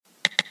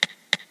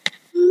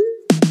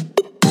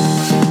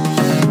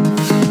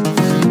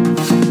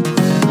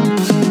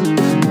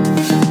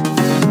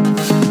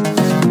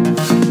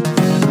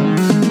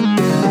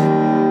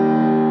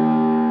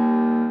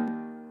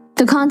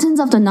The contents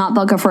of the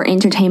Notebook are for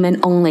entertainment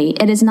only.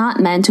 It is not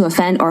meant to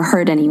offend or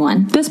hurt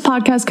anyone. This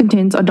podcast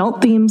contains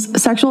adult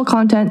themes, sexual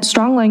content,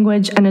 strong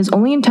language, and is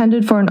only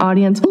intended for an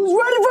audience who's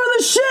ready for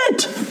the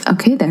shit!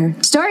 Okay there.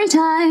 Story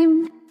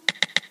time!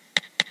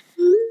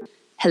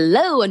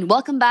 Hello and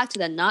welcome back to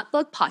the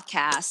Notebook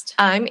Podcast.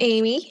 I'm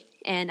Amy.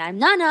 And I'm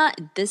Nana,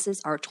 and this is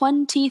our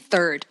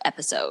 23rd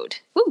episode.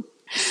 Woo!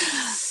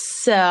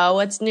 So,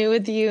 what's new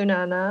with you,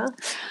 Nana?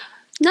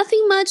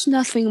 Nothing much.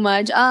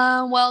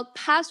 Well,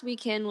 past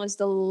weekend was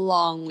the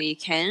long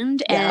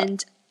weekend,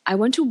 and I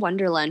went to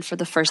Wonderland for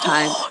the first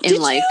time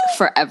in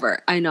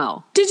forever. I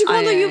know. Did you go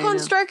on the Yukon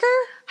Striker?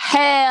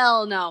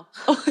 Hell no.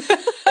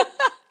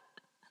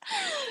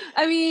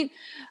 I mean,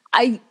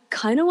 I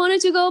kind of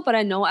wanted to go, but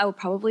I know I would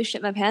probably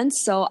shit my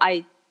pants, so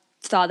I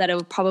thought that it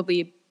would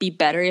probably be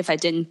better if I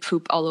didn't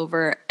poop all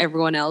over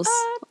everyone else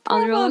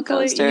on the roller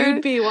coaster.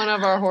 You'd be one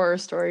of our horror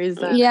stories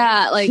then.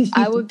 Yeah, like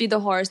I would be the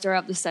horror story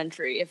of the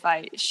century if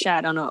I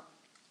shat on a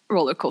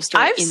roller coaster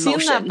I've in seen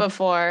motion. that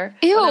before.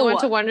 Ew. When I went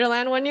to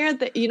Wonderland one year,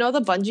 you know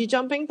the bungee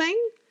jumping thing?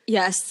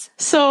 Yes.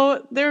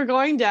 So they were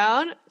going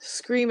down,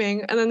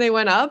 screaming, and then they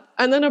went up,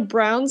 and then a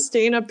brown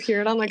stain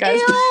appeared on the guy's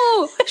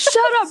Ew!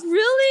 Shut up,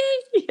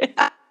 really?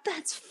 Yeah.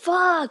 That's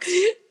fucked.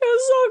 It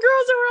was so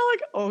gross, and we're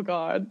like, oh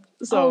god.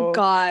 Oh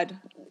god.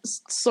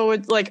 So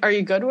it's like, are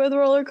you good with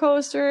roller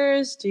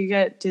coasters? Do you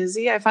get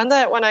dizzy? I find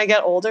that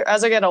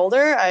as I get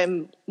older,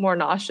 I'm more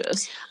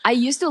nauseous. I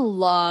used to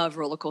love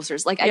roller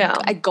coasters. Like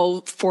I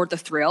go for the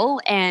thrill,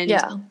 and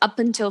up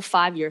until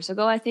 5 years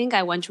ago, I think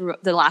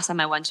the last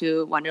time I went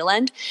to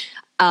Wonderland.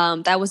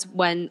 That was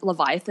when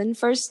Leviathan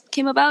first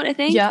came about, I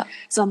think. Yeah.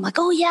 So I'm like,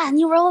 oh yeah,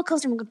 new roller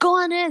coaster. I'm gonna go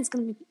on it. It's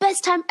gonna be the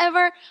best time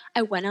ever.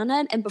 I went on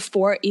it, and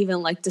before it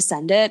even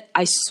descended,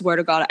 I swear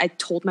to God, I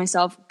told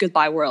myself,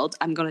 goodbye world,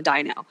 I'm gonna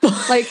die now.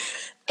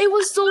 It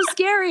was so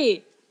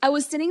scary. I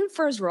was sitting in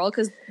first row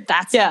because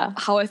that's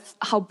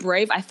how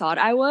brave I thought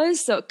I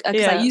was. So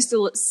because I used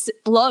to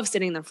love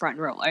sitting in the front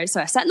row, right?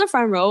 So I sat in the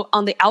front row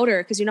on the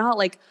outer because you know how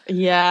the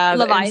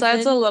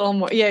inside's a little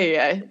more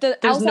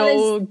There's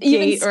no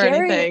gate or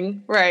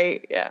anything,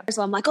 right? Yeah.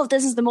 So I'm like, oh,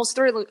 this is the most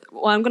thrilling.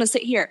 Well, I'm gonna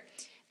sit here,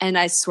 and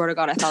I swear to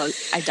God, I thought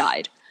I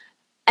died.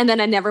 And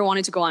then I never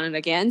wanted to go on it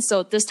again.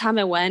 So this time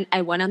I went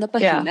on the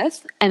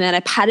Behemoth, and then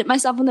I patted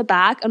myself on the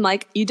back. I'm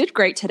like, you did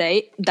great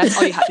today. That's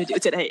all you have to do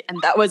today. And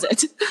that was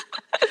it.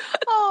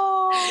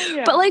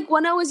 But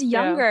when I was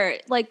younger,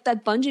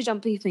 that bungee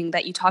jumping thing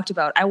that you talked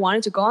about, I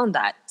wanted to go on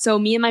that. So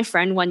me and my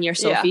friend one year,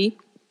 Sophie,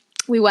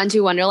 we went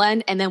to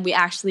Wonderland, and then we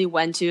actually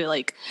went to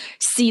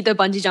see the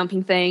bungee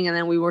jumping thing. And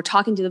then we were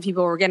talking to the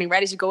people who were getting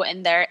ready to go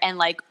in there.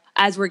 And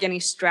as we're getting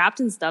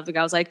strapped and stuff, the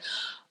guy was like,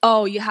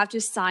 oh, you have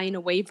to sign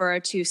a waiver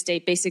to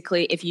state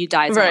basically if you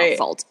die, it's not our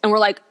fault. And we're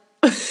like,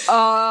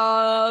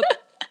 second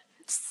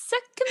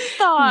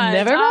thought.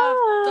 Never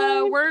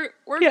mind.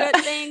 We're good,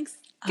 thanks.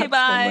 Okay,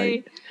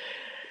 bye.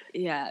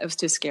 Yeah, it was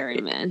too scary,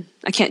 man.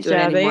 I can't do it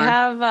anymore. They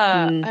have,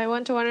 I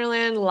went to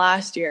Wonderland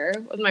last year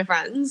with my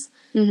friends.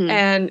 Mm-hmm.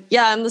 And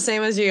I'm the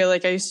same as you. I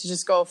used to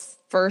just go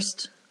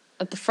first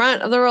at the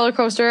front of the roller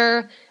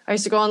coaster. I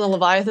used to go on the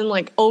Leviathan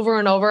over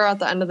and over at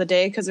the end of the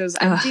day because it was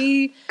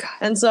empty.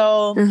 And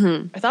so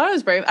I thought I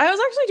was brave. I was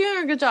actually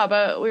doing a good job.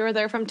 We were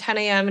there from 10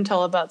 a.m.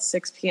 until about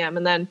 6 p.m.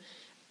 And then,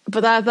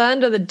 but at the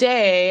end of the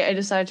day, I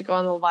decided to go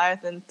on the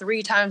Leviathan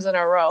 3 times in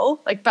a row,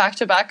 back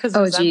to back because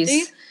it was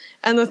empty.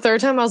 And the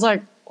third time I was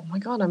like, oh my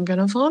God, I'm going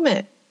to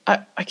vomit.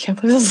 I can't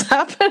believe this is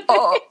happening.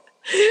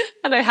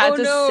 And I had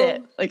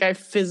to sit. I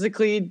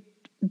physically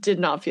did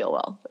not feel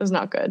well. It was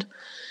not good.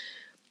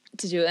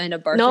 Did you end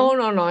up barfing?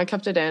 No. I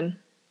kept it in.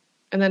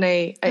 And then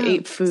I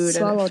ate food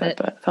and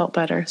it felt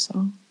better.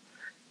 So,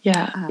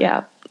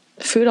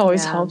 food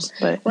always helps.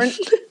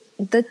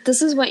 But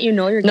this is what you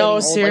know you're getting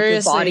old.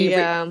 Seriously,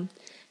 your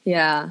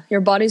body your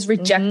body's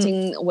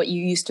rejecting what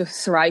you used to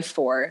thrive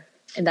for,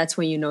 and that's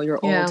when you know you're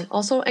old.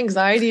 Also,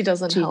 anxiety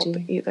doesn't help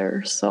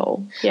either.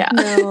 So,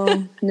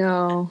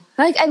 No.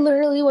 I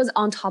literally was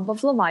on top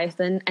of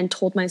Leviathan and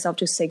told myself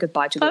to say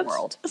goodbye to the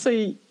world. So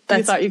you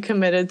thought you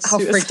committed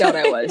suicide. How freaked out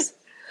I was.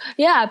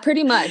 Yeah,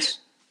 pretty much.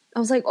 I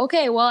was like,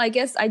 okay, well, I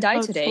guess I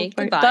died today.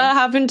 Goodbye. That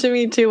happened to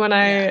me too when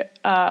I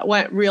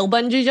went real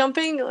bungee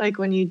jumping,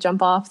 when you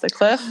jump off the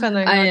cliff and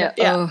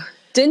then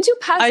Didn't you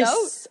pass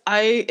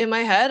out? In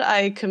my head,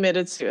 I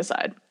committed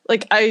suicide.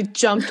 I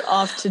jumped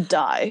off to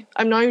die.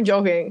 I'm not even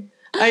joking.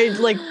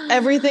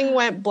 Everything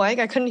went blank.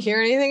 I couldn't hear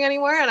anything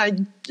anymore,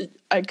 and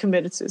I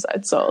committed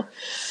suicide. So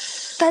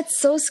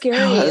that's so scary.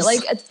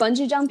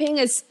 Bungee jumping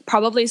is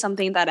probably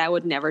something that I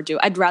would never do.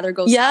 I'd rather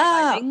go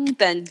skydiving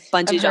than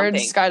bungee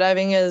jumping.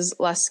 Skydiving is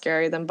less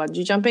scary than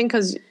bungee jumping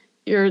because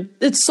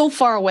it's so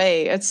far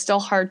away. It's still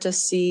hard to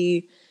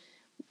see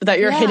that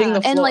you're hitting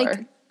the floor.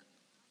 And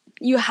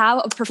you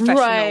have a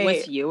professional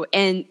with you,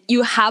 and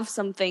you have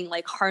something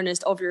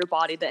harnessed over your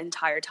body the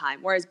entire time.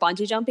 Whereas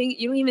bungee jumping,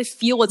 you don't even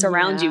feel what's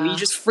around you. You're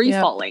just free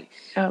falling,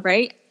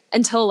 right?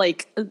 Until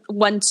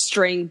one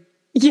string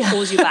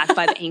pulls you back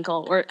by the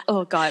ankle, or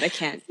oh god, I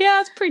can't. Yeah,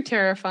 it's pretty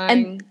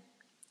terrifying.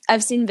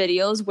 I've seen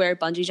videos where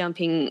bungee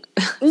jumping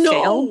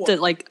failed.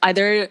 That like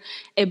either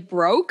it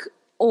broke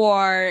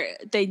or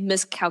they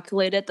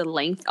miscalculated the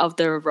length of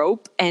the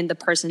rope and the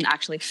person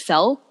actually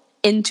fell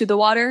into the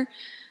water.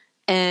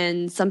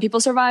 And some people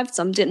survived,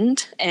 some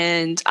didn't.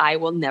 And I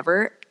will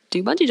never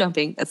do bungee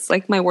jumping. That's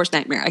like my worst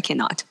nightmare. I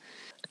cannot.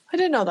 I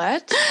didn't know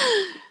that.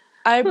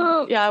 I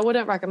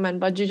wouldn't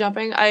recommend bungee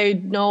jumping. I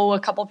know a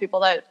couple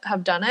people that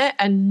have done it,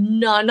 and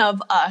none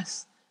of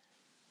us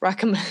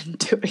recommend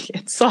doing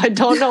it. So I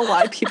don't know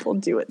why people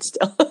do it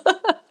still.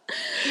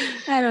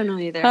 I don't know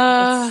either.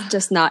 It's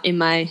just not in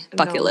my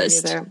bucket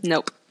list. Either.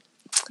 Nope.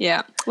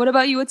 Yeah. What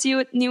about you? What's new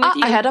with you?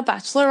 I had a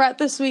bachelorette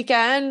this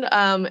weekend.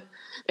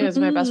 It was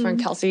my best friend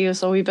Kelsey.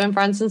 So we've been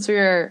friends since we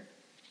were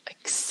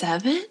like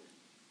 7.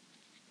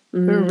 We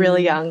were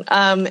really young.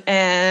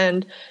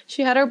 And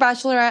she had her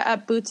bachelorette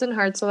at Boots and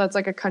Hearts. So that's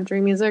like a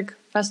country music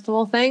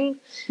festival thing.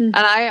 And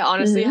I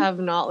honestly have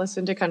not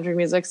listened to country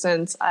music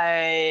since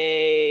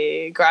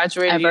I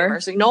graduated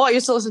university. No, I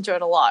used to listen to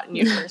it a lot in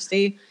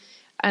university.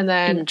 And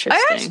then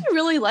I actually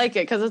really like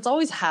it because it's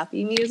always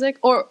happy music.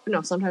 Or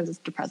no, sometimes it's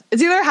depressing.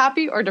 It's either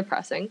happy or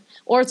depressing.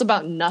 Or it's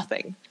about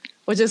nothing,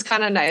 which is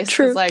kind of nice.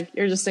 True. It's like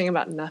you're just singing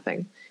about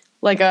nothing.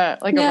 Like a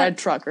red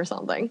truck or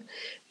something.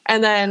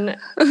 And then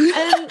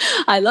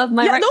I love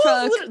my red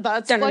truck.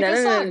 That's like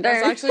a song.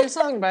 That's actually a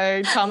song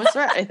by Thomas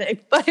Rhett, I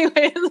think. But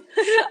anyways,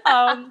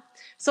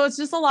 so it's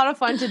just a lot of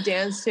fun to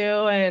dance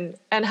to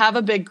and have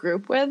a big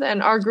group with.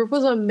 And our group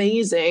was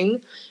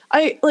amazing.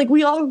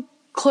 We all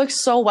clicked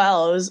so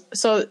well.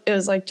 It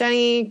was like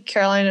Jenny,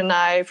 Caroline, and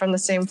I from the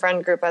same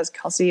friend group as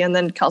Kelsey, and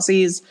then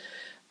Kelsey's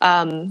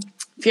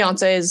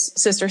fiance's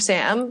sister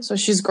Sam, so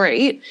she's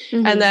great.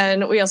 And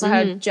then we also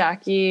had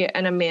Jackie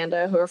and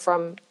Amanda, who are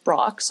from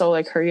Brock, so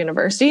like her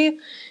university,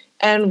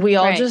 and we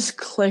all just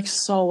clicked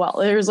so well.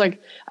 There's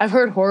like, I've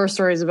heard horror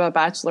stories about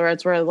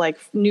bachelorettes where like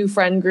new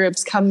friend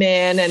groups come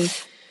in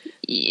and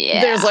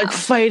there's like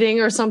fighting,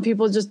 or some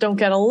people just don't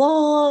get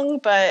along,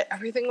 but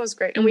everything was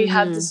great. And we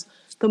had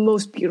the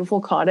most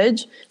beautiful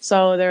cottage,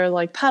 so there were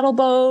like paddle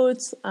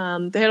boats,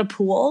 they had a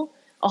pool,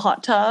 a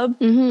hot tub,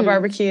 a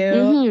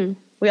barbecue.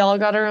 We all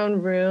got our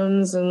own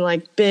rooms and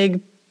like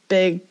big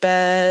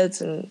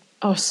beds, and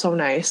so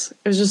nice.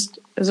 It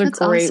was a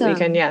great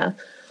weekend. Yeah.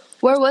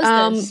 Where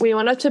was this? We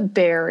went up to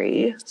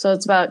Barrie, so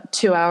it's about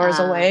 2 hours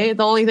away.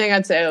 The only thing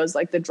I'd say was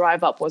like the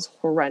drive up was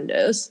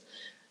horrendous.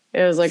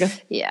 It was like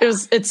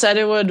it said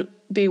it would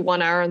be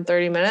 1 hour and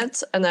 30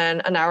 minutes, and then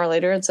an hour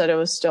later it said it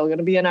was still going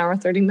to be an hour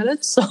 30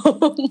 minutes.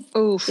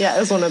 So yeah, it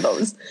was one of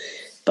those.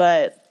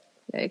 But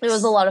it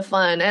was a lot of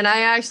fun, and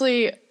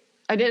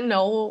I didn't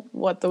know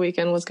what the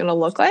weekend was going to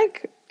look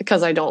like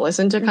because I don't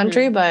listen to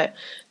country, but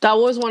that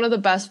was one of the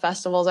best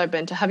festivals I've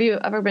been to. Have you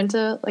ever been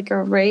to like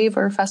a rave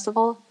or a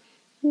festival?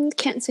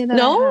 Can't say that.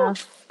 No?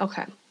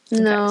 Okay.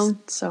 No.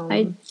 So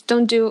I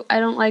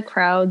don't like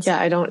crowds. Yeah,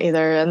 I don't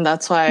either. And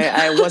that's why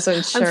I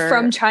wasn't sure. I'm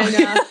from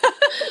China.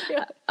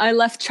 I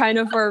left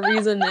China for a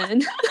reason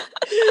then.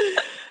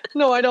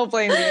 No, I don't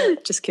blame you.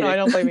 Just kidding. No, I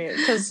don't blame you.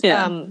 Because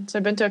so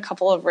I've been to a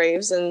couple of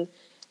raves and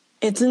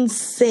it's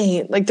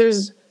insane. Like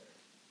there's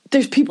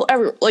people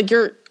everywhere. Like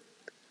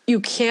you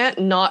can't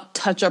not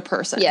touch a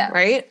person,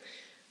 right?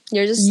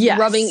 You're just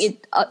rubbing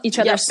each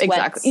other's sweat.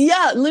 Exactly.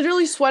 Yeah,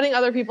 literally sweating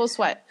other people's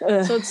sweat.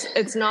 So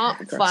it's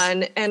not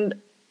fun. And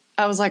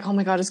I was like, oh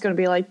my God, it's going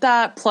to be like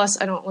that.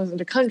 Plus, I don't listen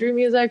to country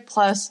music.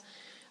 Plus,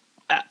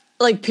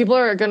 like people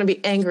are going to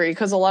be angry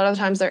because a lot of the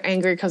times they're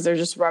angry because they're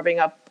just rubbing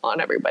up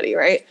on everybody,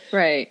 right?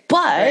 Right.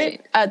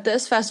 But at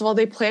this festival,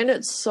 they planned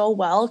it so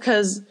well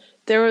because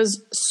there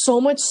was so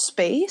much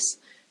space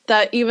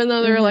that even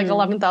though there were like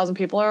 11,000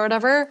 people or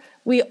whatever,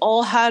 we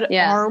all had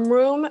arm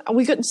room.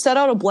 We could set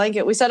out a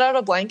blanket. We set out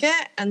a blanket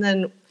and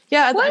then,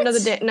 at the end of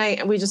the night,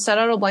 and we just set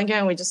out a blanket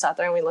and we just sat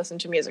there and we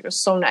listened to music. It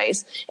was so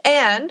nice.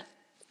 And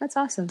that's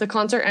awesome. The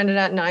concert ended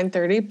at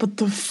 9:30, but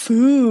the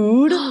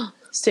food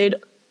stayed.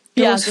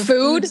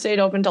 Food stayed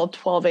open until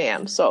 12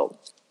 a.m. So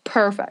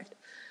perfect.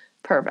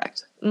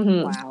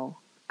 Wow.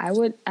 I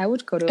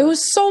would go to it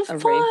was so fun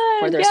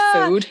where there's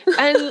food.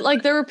 And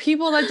like there were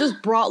people that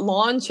just brought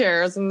lawn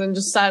chairs and then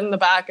just sat in the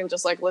back and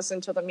just like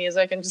listened to the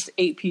music and just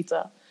ate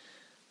pizza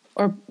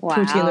or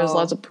poutine. There's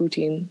lots of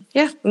poutine.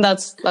 Yeah, and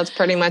that's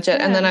pretty much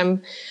it. And then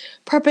I'm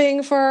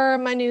prepping for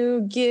my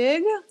new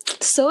gig.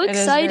 So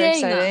exciting. It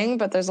is very exciting,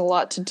 but there's a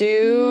lot to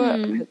do. I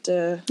have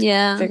to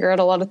figure out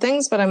a lot of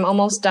things, but I'm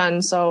almost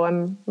done, so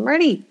I'm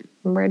ready.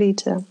 I'm ready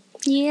to.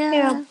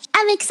 Yeah.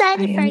 I'm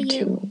excited for you.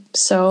 Too.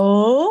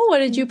 So, what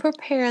did you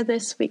prepare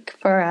this week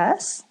for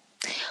us?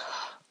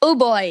 Oh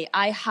boy,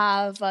 I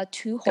have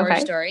 2 horror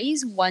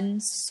stories, one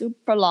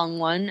super long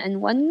one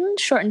and one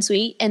short and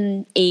sweet,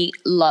 and a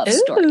love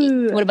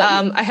story. What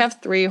about you? I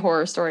have 3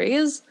 horror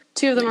stories.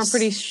 2 of them are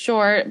pretty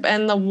short,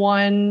 and the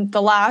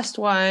last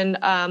one,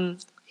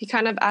 he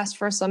kind of asked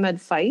for some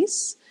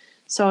advice.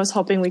 So I was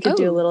hoping we could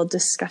do a little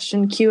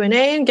discussion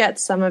Q&A and get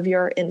some of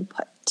your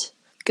input.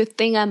 Good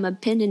thing I'm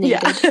opinionated.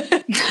 Just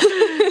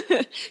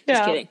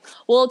kidding.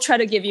 We'll try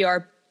to give you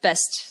our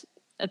best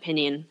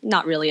opinion,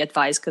 not really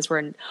advice, because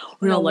we're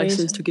not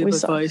licensed to give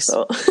advice.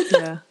 So.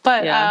 Yeah,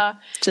 but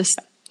just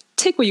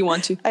take what you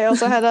want to. I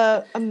also had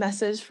a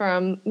message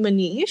from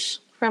Manish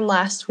from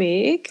last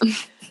week.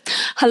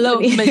 Hello,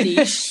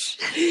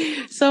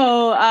 Manish.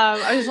 So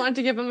I just wanted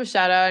to give him a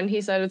shout out, and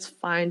he said it's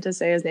fine to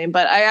say his name.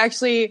 But I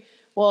actually,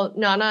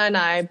 Nana and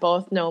I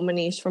both know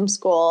Manish from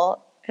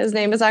school. His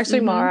name is actually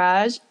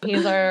Maharaj.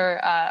 He's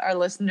our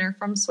listener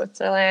from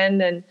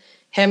Switzerland, and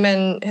him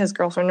and his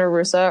girlfriend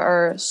Arusa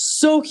are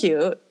so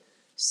cute.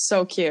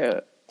 So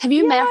cute. Have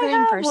you met her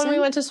in person? When we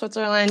went to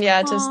Switzerland,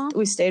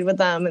 we stayed with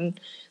them, and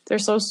they're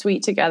so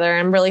sweet together.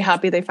 I'm really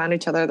happy they found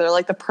each other. They're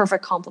like the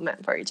perfect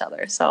complement for each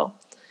other. So,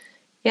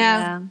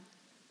 yeah.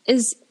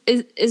 Is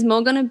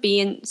Mo gonna be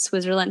in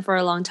Switzerland for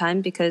a long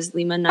time? Because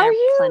Lima and I are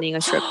planning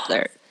a trip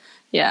there.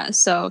 Yeah,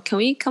 so can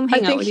we come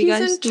hang out with you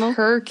guys? I think he's in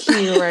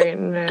Turkey right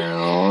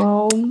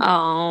now.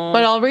 Oh,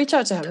 but I'll reach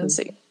out to him and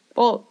see.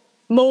 Well,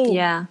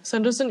 Mo,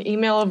 send us an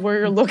email of where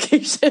your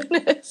location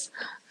is.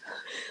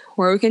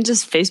 Or we can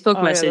just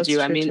Facebook message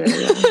you. I mean,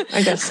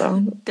 I guess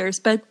so. There's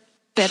better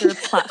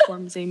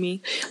platforms,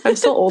 Amy. I'm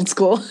so old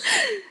school.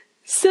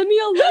 Send me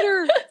a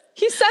letter.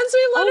 He sends me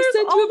letters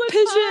all the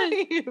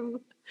pigeon.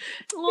 Time.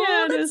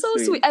 Oh, that's so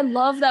sweet. I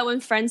love that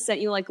when friends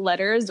sent you like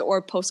letters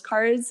or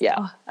postcards.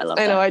 Yeah, I love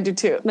that. I know, I do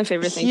too. My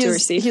favorite thing to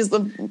receive. He's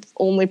the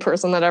only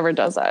person that ever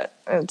does that.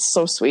 And it's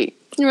so sweet.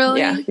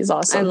 Really? Yeah, he's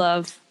awesome. I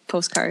love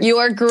postcards. You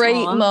are great,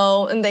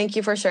 Mo, and thank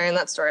you for sharing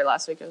that story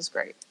last week. It was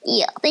great.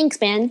 Yeah, thanks,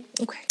 man.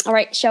 Okay. All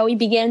right, shall we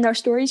begin our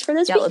stories for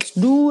this week? Yeah, let's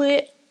do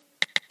it.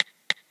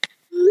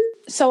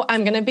 So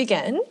I'm going to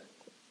begin,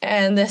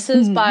 and this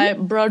is by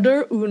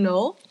Brother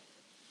Uno.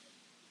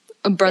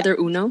 Brother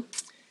Uno?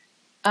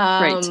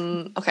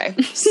 Right.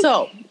 Okay,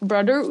 so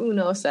Brother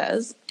Uno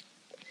says,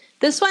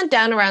 this went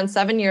down around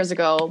 7 years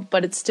ago,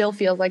 but it still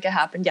feels like it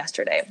happened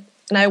yesterday.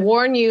 And I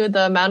warn you,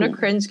 the amount of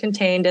cringe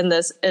contained in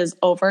this is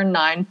over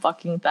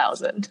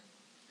 9,000.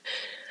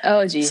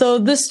 Oh, geez. So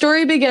this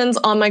story begins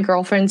on my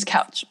girlfriend's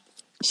couch.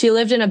 She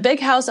lived in a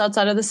big house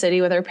outside of the city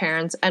with her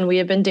parents, and we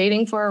had been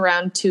dating for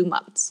around 2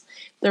 months.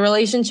 The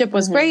relationship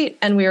was great,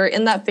 and we were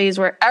in that phase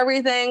where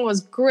everything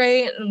was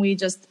great, and we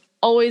just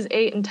always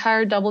ate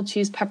entire double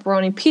cheese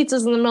pepperoni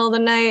pizzas in the middle of the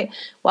night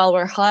while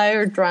we're high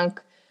or drunk.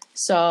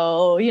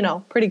 So,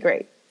 pretty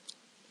great.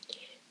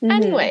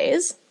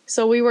 Anyways,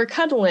 so we were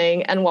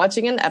cuddling and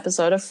watching an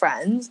episode of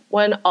Friends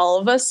when all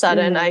of a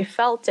sudden I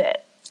felt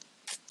it.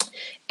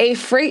 A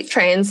freight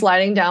train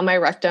sliding down my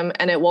rectum,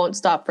 and it won't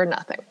stop for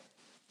nothing.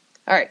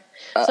 All right.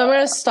 So I'm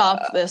going to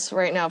stop this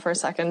right now for a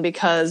second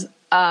because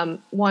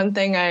one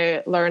thing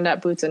I learned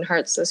at Boots and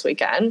Hearts this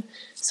weekend.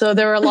 So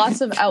there were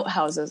lots of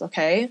outhouses,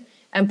 okay?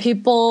 And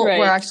people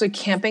were actually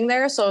camping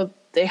there, so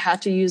they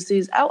had to use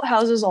these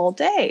outhouses all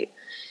day.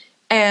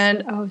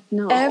 And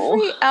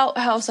every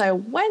outhouse I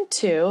went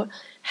to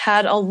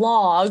had a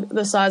log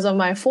the size of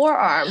my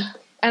forearm.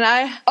 And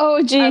I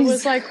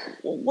was like,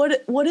 what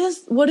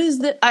is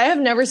that? I have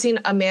never seen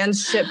a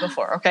man's shit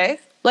before, okay?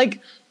 Like,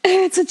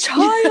 it's a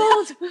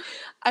child.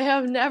 I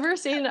have never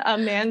seen a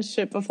man's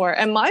shit before.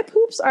 And my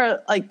poops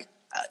are like,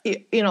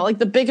 like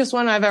the biggest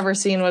one I've ever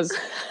seen was,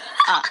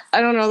 I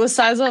don't know, the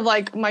size of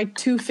like my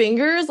 2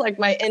 fingers, like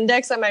my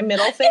index and my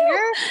middle finger.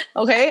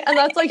 Okay. And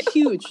that's like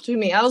huge to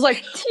me. I was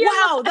like,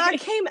 wow, that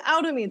came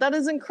out of me. That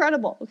is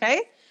incredible.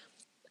 Okay.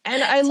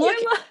 And I look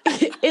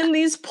in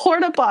these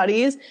porta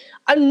potties.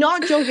 I'm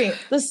not joking.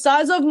 The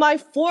size of my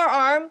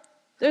forearm,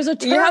 there's a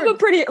turd. You have a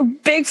pretty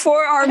big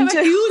forearm, I have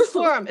a huge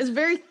forearm. It's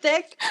very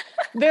thick,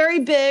 very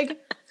big.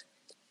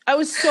 I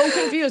was so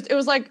confused. It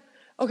was like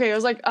a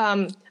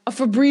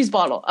Febreze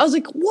bottle. I was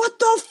like, what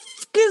the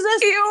fuck is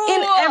this? Ew.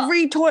 In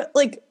every toilet?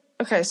 Like,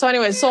 okay, so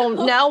anyway, so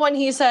now when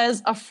he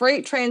says a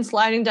freight train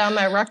sliding down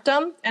my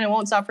rectum and it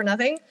won't stop for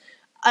nothing,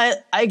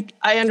 I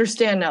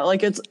understand now.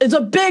 Like, it's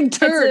a big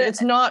turd.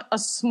 It's not a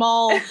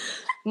small,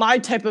 my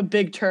type of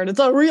big turd. It's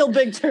a real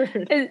big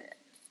turd.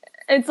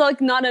 It's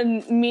like not a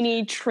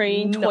mini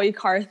train toy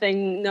car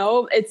thing.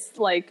 No, it's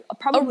like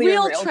probably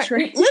a real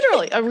train.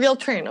 Literally a real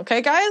train.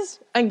 Okay, guys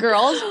and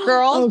girls,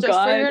 just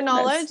for your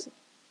knowledge,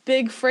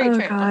 big freight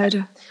train. God.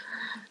 Okay.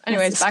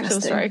 Anyways, back to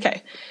the story.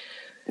 Okay.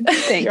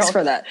 Thanks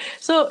for that.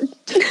 So,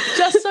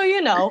 just so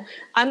you know,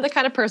 I'm the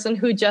kind of person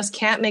who just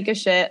can't make a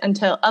shit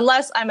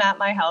unless I'm at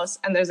my house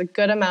and there's a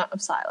good amount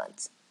of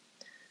silence.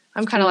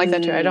 I'm kind of like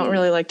that too. I don't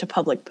really like to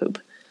public poop.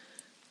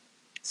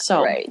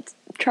 So,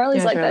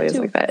 Charlie's like that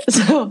too. Like that.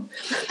 So,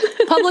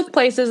 public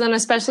places and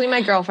especially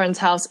my girlfriend's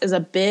house is a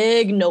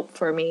big nope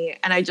for me,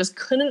 and I just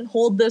couldn't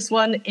hold this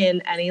one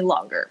in any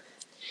longer.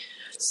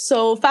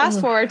 So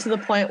fast forward to the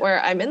point where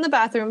I'm in the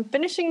bathroom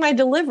finishing my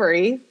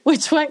delivery,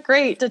 which went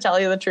great to tell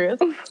you the truth.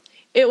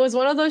 It was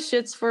one of those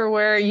shits for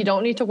where you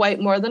don't need to wipe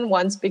more than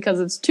once because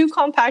it's too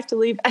compact to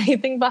leave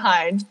anything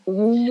behind.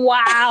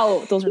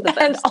 Wow. Those are the best.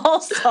 And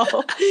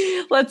also,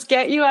 let's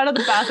get you out of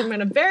the bathroom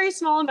in a very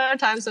small amount of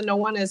time so no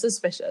one is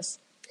suspicious.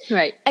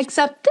 Right.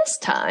 Except this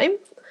time,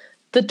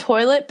 the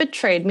toilet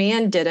betrayed me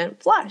and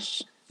didn't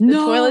flush. The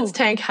toilet's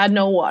tank had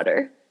no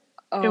water.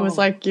 Oh. It was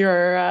like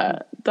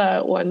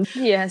that one.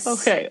 Yes.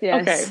 Okay.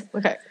 Yes.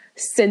 Okay.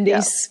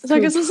 Cindy's. So I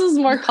guess this is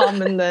more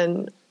common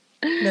than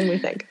we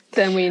think.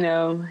 Than we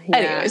know. Yeah.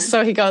 Anyway,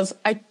 so he goes,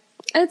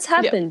 It's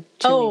happened.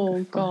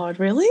 Oh God,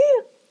 really?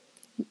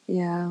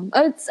 Yeah.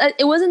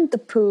 It wasn't the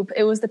poop.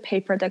 It was the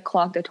paper that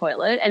clogged the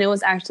toilet. And it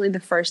was actually the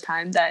first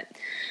time that,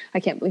 I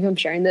can't believe I'm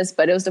sharing this,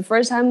 but it was the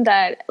first time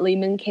that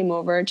Lehman came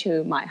over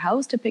to my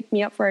house to pick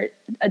me up for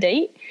a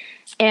date.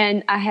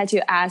 And I had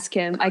to ask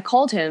him, I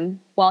called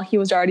him while he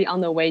was already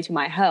on the way to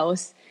my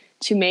house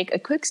to make a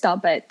quick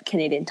stop at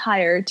Canadian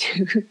Tire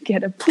to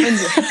get a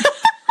plunger.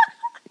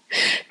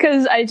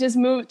 Because I just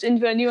moved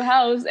into a new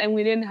house and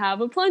we didn't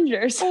have a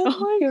plunger. So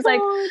he was like,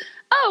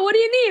 oh, what do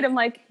you need? I'm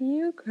like, can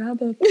you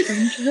grab a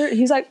plunger?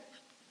 He's like,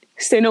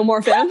 say no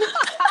more, fam.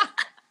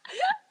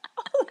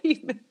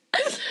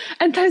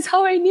 And that's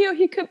how I knew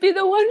he could be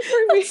the one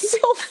for me. That's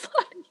so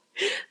funny.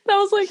 That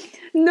was like,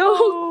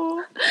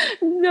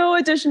 no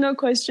additional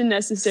question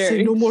necessary.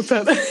 Say no more,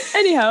 fam.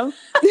 Anyhow.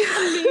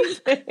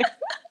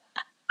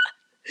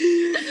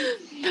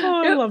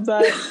 I love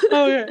that.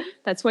 Okay.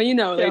 That's what you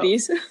know,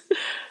 ladies.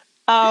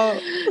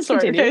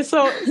 Sorry. Okay,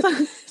 so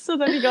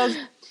then he goes,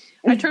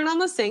 I turn on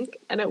the sink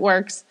and it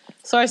works.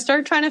 So I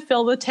start trying to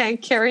fill the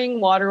tank carrying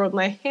water with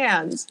my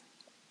hands.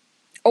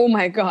 Oh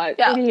my God.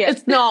 Yeah,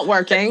 it's not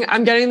working.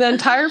 I'm getting the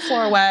entire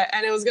floor wet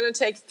and it was going to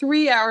take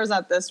 3 hours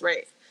at this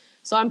rate.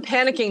 So I'm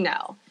panicking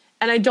now.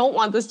 And I don't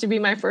want this to be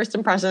my first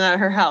impression at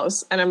her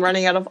house. And I'm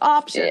running out of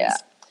options. Yeah.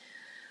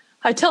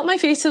 I tilt my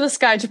face to the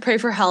sky to pray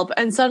for help.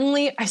 And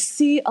suddenly I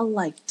see a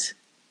light.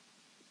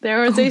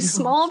 There is a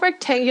small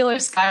rectangular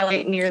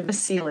skylight near the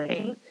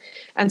ceiling.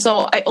 And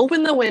so I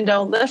open the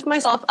window, lift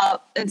myself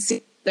up, and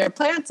see there are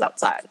plants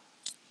outside.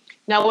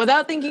 Now,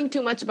 without thinking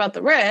too much about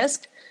the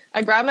risk,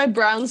 I grab my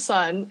brown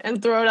sun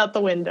and throw it out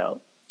the window.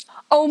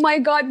 Oh my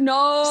God,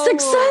 no.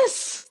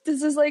 Success!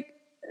 This is like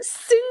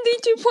Cindy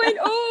 2.0,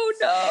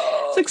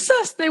 no.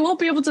 Success! They won't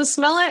be able to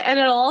smell it, and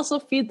it'll also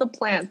feed the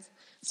plants.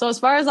 So as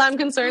far as I'm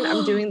concerned,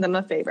 I'm doing them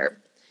a favor.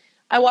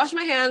 I wash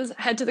my hands,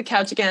 head to the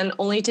couch again,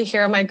 only to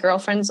hear my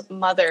girlfriend's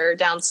mother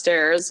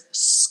downstairs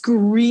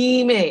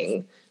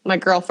screaming my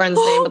girlfriend's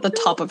name at the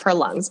top of her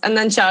lungs and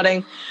then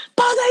shouting,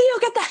 "Both of you,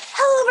 get the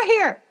hell over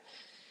here!"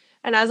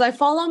 And as I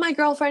follow my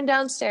girlfriend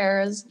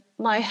downstairs,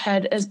 my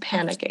head is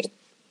panicking.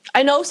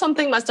 I know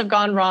something must have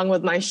gone wrong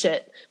with my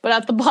shit, but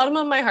at the bottom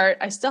of my heart,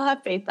 I still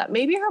have faith that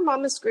maybe her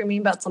mom is screaming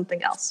about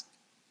something else.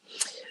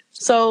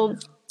 So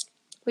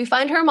we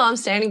find her mom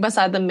standing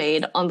beside the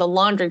maid on the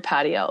laundry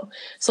patio.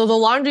 So the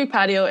laundry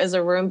patio is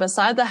a room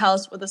beside the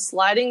house with a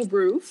sliding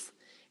roof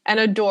and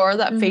a door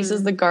that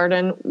faces the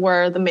garden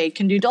where the maid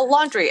can do the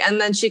laundry. And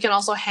then she can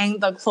also hang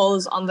the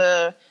clothes on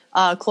the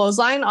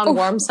clothesline on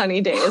warm, sunny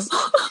days.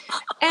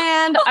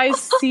 And I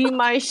see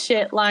my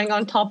shit lying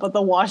on top of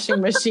the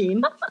washing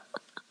machine.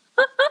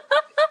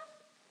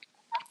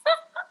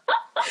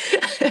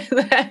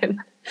 And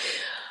then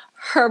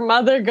her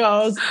mother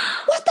goes,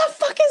 "What the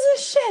fuck is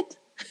this shit?"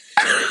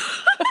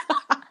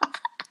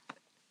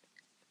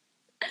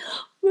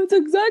 That's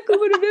exactly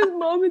what it is,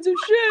 Mom. It's a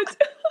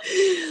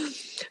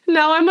shit.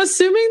 Now, I'm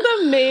assuming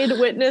the maid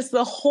witnessed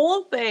the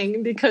whole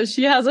thing because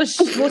she has a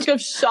look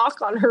of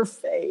shock on her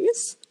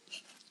face.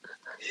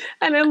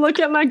 And I look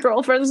at my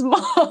girlfriend's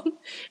mom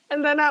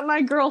and then at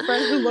my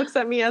girlfriend who looks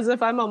at me as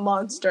if I'm a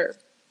monster.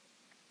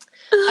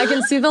 I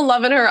can see the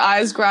love in her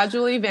eyes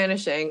gradually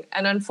vanishing.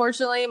 And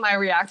unfortunately, my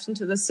reaction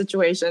to this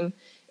situation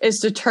is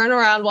to turn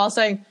around while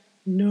saying,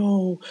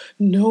 "No,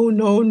 no,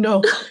 no,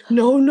 no,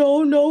 no,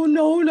 no, no, no,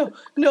 no,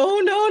 no,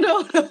 no,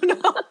 no, no,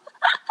 no,"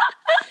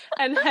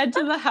 and head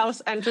to the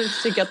house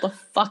entrance to get the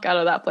fuck out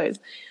of that place.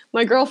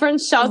 My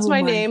girlfriend shouts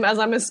my name as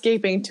I'm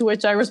escaping, to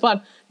which I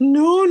respond,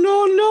 "No,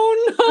 no, no,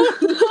 no,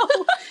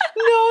 no,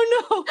 no,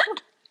 no."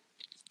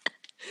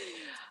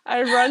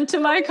 I run to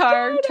my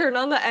car, turn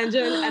on the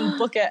engine, and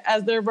book it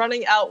as they're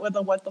running out with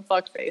a what the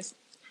fuck face.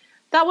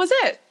 That was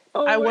it.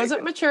 I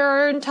wasn't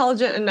mature or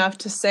intelligent enough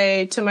to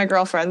say to my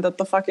girlfriend that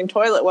the fucking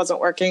toilet wasn't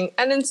working,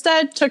 and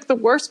instead took the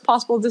worst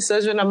possible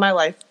decision of my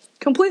life.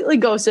 Completely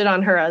ghosted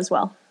on her as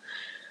well.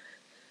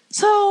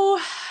 So,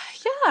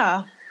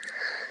 yeah.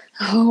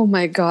 Oh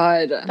my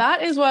God.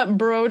 That is what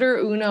Broder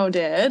Uno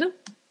did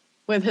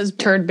with his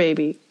turd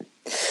baby.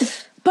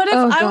 But if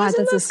I was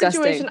in this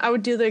situation, I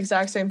would do the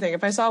exact same thing.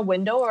 If I saw a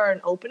window or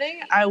an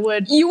opening, I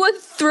would... You would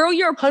throw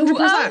your poo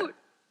out?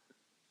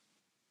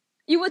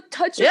 You would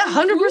touch it? Yeah,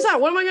 100%.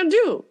 What am I going to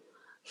do?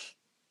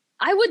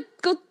 I would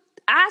go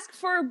ask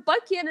for a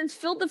bucket and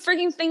fill the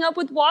freaking thing up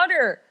with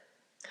water.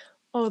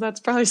 Oh, that's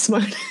probably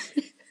smart.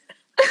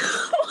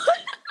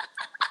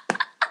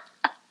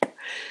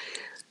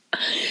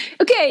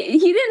 Okay,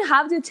 he didn't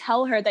have to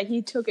tell her that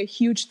he took a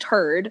huge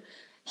turd.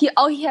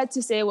 All he had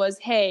to say was,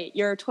 "Hey,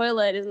 your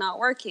toilet is not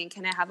working.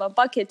 Can I have a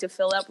bucket to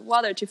fill up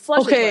water to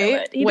flush the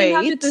toilet?" He didn't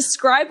have to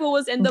describe what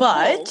was in the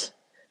bowl.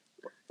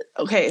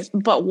 Okay,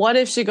 but what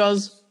if she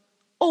goes,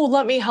 "Oh,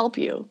 let me help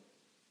you"?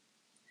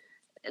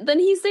 Then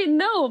he said,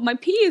 "No, my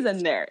pee is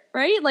in there,"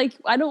 right? Like,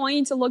 I don't want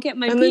you to look at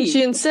my pee. And then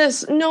she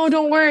insists, "No,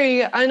 don't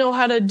worry. I know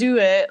how to do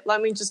it.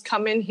 Let me just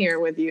come in here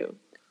with you."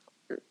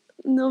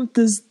 no,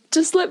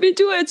 just let me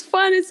do it. It's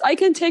fun. I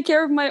can take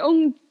care of my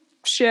own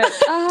shit.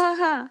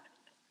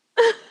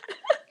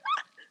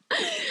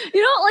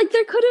 You know, like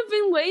there could have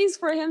been ways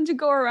for him to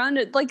go around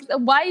it. Like,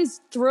 why is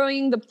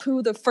throwing the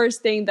poo the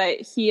first thing that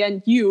he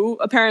and you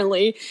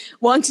apparently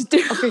want to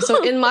do? Okay,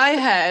 so in my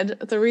head,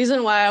 the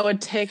reason why I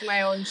would take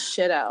my own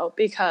shit out,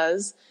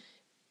 because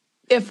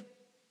if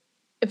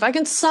I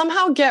can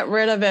somehow get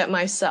rid of it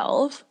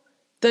myself,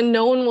 then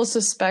no one will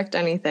suspect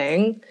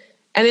anything.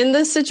 And in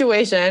this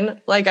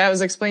situation, like I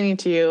was explaining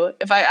to you,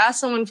 if I ask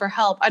someone for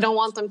help, I don't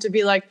want them to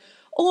be like,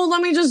 oh,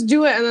 let me just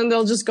do it, and then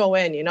they'll just go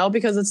in, you know,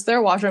 because it's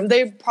their washroom.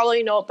 They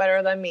probably know it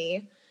better than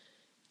me.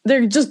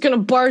 They're just gonna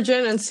barge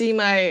in and see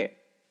my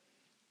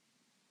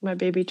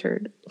baby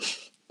turd.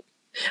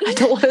 I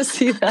don't want to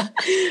see that.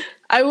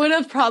 I would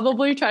have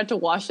probably tried to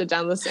wash it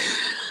down the sink.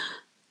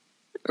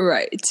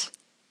 Right.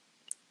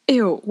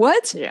 Ew,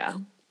 what? Yeah.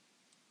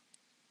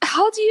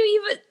 How do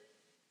you even...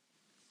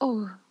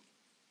 Oh,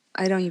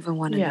 I don't even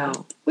want to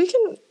know. We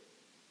can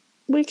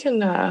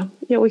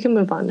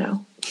move on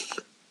now.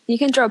 You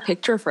can draw a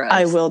picture for us.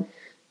 I will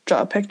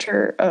draw a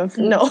picture of...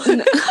 No.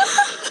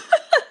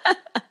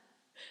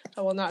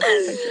 I will not draw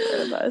a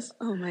picture of us.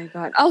 Oh my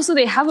God. Oh, so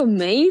they have a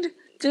maid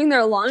doing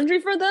their laundry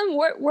for them?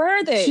 Where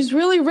are they? She's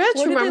really rich.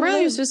 Remember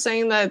he was just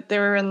saying that they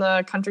were in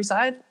the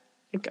countryside?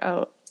 Like,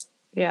 oh,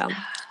 yeah.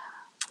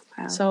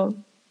 Wow. So...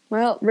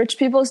 Well, rich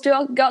people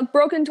still got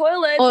broken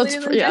toilets. Oh,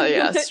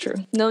 it's true.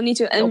 No need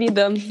to envy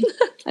them.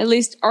 At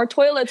least our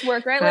toilets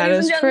work, right,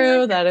 ladies and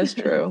gentlemen? That is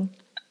true.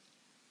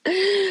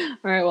 All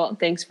right, well,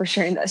 thanks for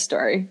sharing that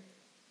story.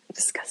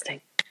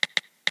 Disgusting.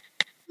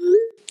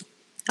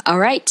 All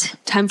right,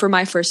 time for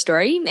my first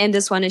story. And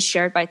this one is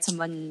shared by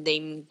someone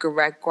named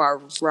Gregory.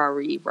 I'm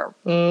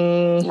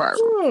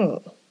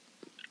going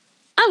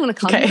to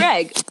call him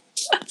Greg.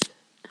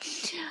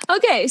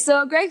 Okay,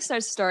 so Greg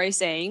starts the story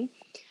saying,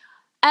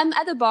 I'm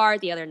at the bar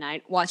the other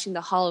night watching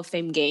the Hall of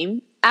Fame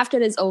game. After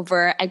it is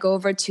over, I go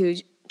over to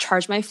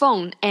charge my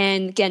phone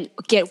and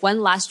get one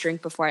last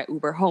drink before I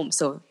Uber home.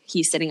 So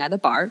he's sitting at the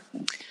bar.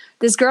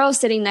 This girl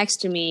sitting next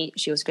to me,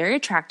 she was very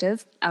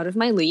attractive, out of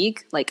my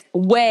league, like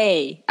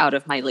way out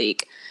of my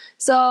league.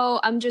 So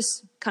I'm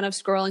just kind of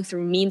scrolling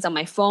through memes on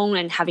my phone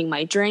and having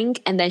my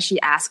drink. And then she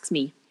asks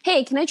me,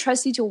 hey, can I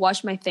trust you to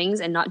wash my things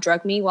and not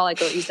drug me while I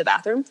go use the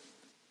bathroom?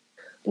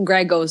 And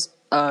Greg goes,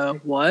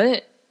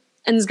 what?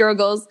 And this girl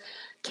goes,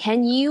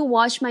 can you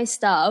wash my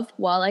stuff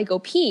while I go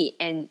pee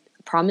and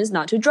promise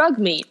not to drug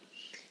me?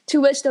 To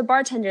which the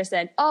bartender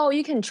said, oh,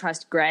 you can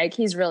trust Greg.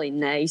 He's really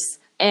nice.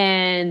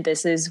 And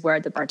this is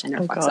where the bartender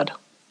fucks up.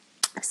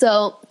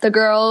 So the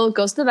girl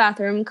goes to the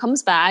bathroom,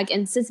 comes back,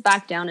 and sits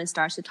back down and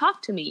starts to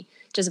talk to me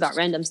just about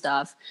random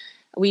stuff.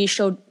 We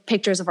showed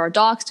pictures of our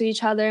dogs to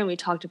each other, and we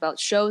talked about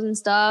shows and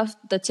stuff.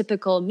 The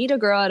typical meet a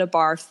girl at a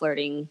bar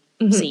flirting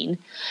scene.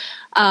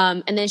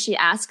 And then she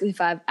asked if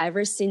I've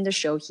ever seen the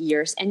show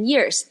Years and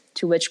Years,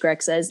 to which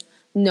Greg says,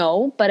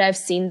 no, but I've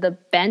seen the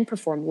band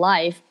perform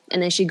live.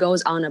 And then she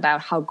goes on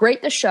about how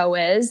great the show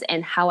is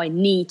and how I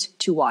need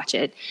to watch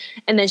it.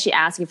 And then she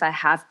asked if I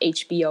have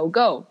HBO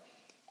Go.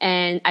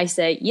 And I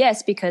say,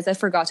 yes, because I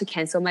forgot to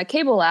cancel my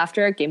cable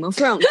after Game of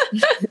Thrones.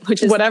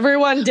 Which is what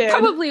everyone did.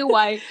 Probably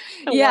why.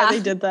 Why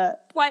they did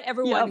that. Why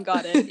everyone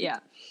got it, yeah.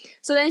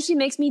 So then she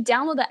makes me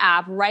download the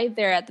app right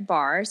there at the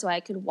bar so I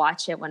could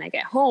watch it when I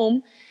get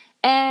home.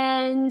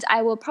 And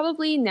I will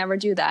probably never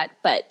do that.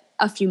 But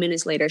a few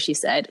minutes later, she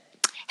said,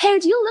 hey,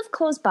 do you live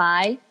close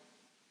by?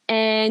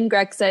 And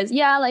Greg says,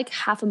 yeah, like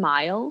half a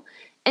mile.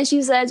 And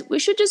she says, we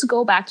should just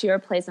go back to your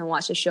place and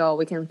watch the show.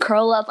 We can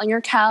curl up on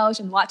your couch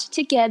and watch it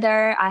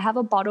together. I have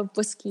a bottle of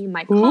whiskey in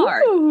my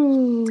car.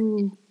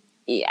 Ooh.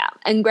 Yeah.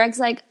 And Greg's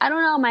like, I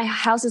don't know. My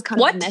house is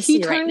kind of messy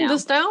right now. He turned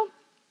this down?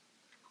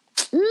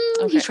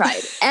 He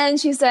tried. And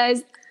she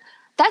says,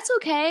 that's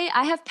okay.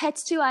 I have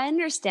pets too. I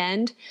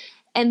understand.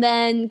 And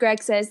then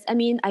Greg says, I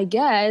mean, I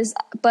guess,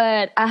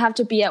 but I have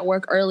to be at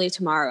work early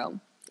tomorrow.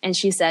 And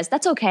she says,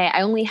 that's okay. I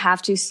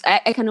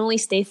can only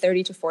stay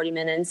 30 to 40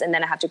 minutes and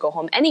then I have to go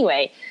home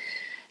anyway.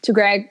 To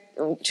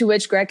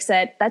which Greg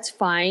said, that's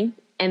fine.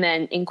 And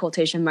then in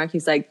quotation mark,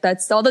 he's like,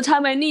 that's all the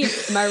time I need.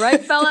 Am I right,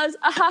 fellas?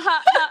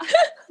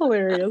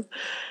 Hilarious.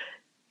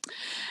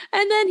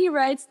 And then he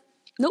writes,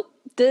 nope,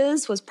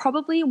 this was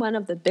probably one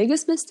of the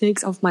biggest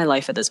mistakes of my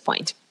life at this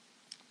point.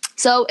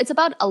 So it's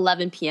about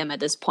 11 p.m. at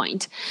this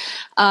point.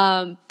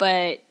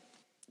 But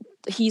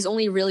he's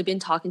only really been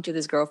talking to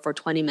this girl for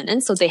 20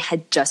 minutes. So they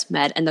had just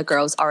met and the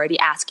girl's already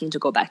asking to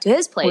go back to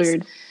his place.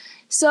 Weird.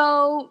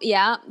 So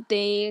yeah,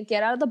 they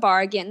get out of the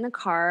bar, get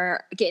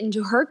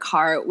into her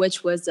car,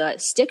 which was a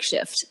stick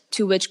shift,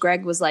 to which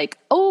Greg was like,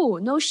 oh,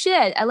 no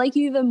shit. I like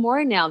you even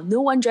more now. No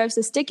one drives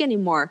a stick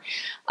anymore.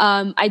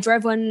 I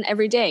drive one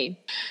every day.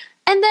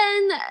 And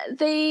then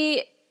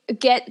they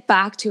get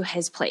back to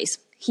his place.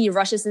 He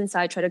rushes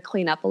inside, try to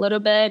clean up a little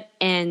bit.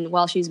 And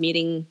while she's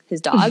meeting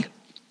his dog.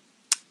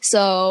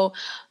 So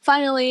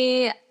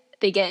finally,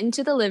 they get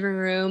into the living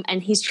room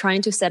and he's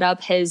trying to set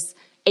up his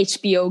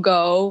HBO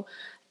Go.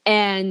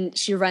 And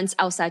she runs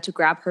outside to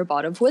grab her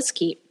bottle of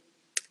whiskey.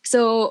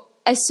 So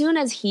as soon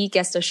as he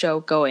gets the show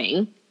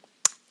going,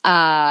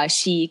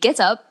 she gets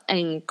up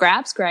and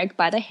grabs Greg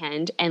by the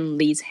hand and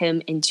leads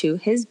him into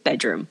his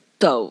bedroom.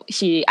 So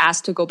she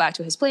asked to go back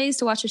to his place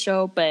to watch the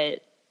show,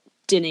 but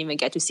didn't even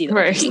get to see the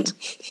opening.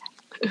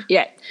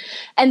 Yeah.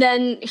 And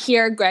then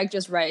here Greg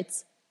just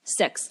writes,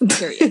 sex,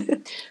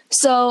 period.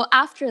 So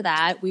after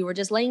that, we were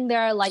just laying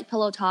there, light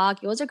pillow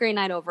talk. It was a great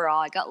night overall.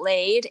 I got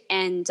laid,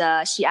 and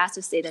she asked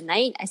to stay the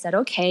night. I said,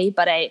 okay,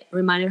 but I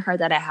reminded her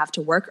that I have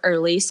to work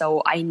early,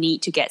 so I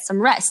need to get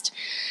some rest.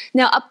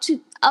 Now,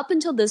 up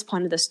until this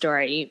point of the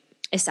story,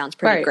 it sounds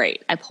pretty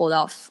great. I pulled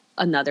off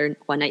another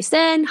one night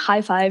stand,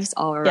 high fives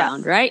all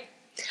around, right?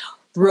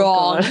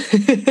 Wrong.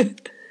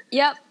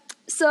 Yep.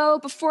 So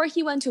before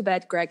he went to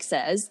bed, Greg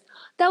says,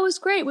 that was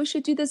great. We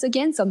should do this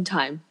again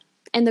sometime.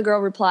 And the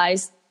girl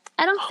replies,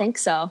 I don't think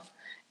so.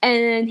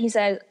 And he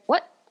says,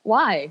 what?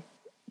 Why?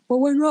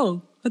 What went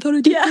wrong? I thought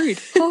I did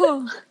great.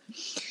 Oh.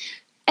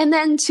 And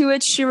then to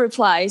it, she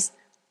replies,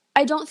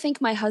 I don't think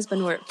my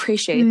husband would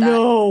appreciate that.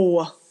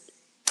 No.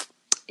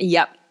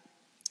 Yep.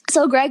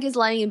 So Greg is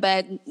lying in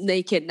bed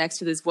naked next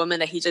to this woman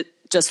that he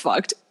just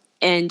fucked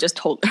and just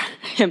told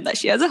him that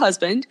she has a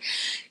husband.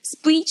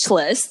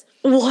 Speechless.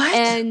 What?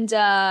 And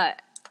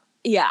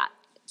yeah.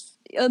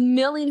 A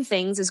million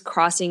things is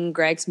crossing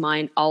Greg's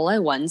mind all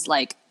at once.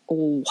 Like,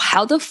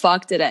 how the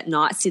fuck did I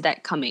not see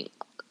that coming?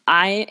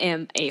 I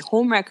am a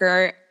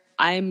homewrecker.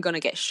 I'm gonna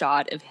get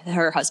shot if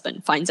her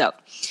husband finds out.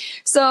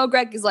 So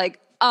Greg is like,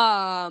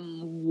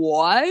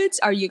 what?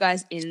 Are you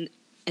guys in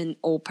an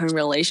open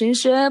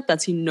relationship?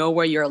 Does he know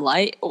where you're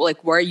like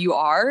where you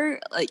are?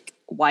 Like,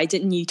 why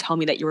didn't you tell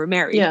me that you were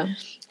married? Yeah.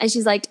 And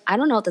she's like, I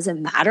don't know. Does it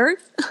matter?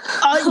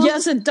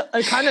 Yes, it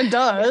kind of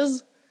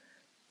does.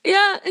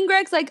 Yeah, and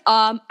Greg's like,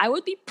 I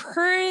would be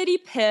pretty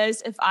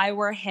pissed if I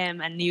were him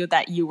and knew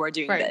that you were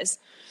doing this.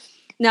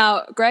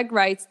 Now, Greg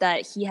writes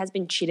that he has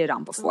been cheated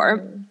on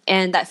before,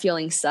 and that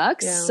feeling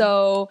sucks. Yeah.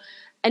 So,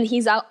 and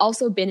he's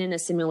also been in a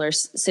similar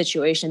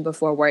situation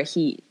before where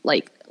he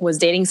was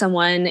dating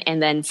someone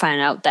and then found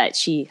out that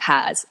she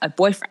has a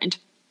boyfriend.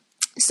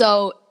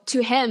 So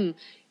to him,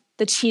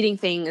 the cheating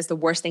thing is the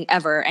worst thing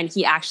ever. And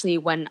he actually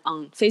went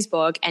on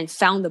Facebook and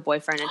found the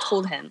boyfriend and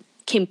told him,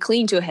 came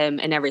clean to him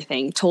and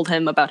everything, told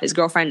him about his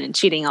girlfriend and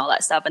cheating, all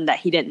that stuff, and that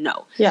he didn't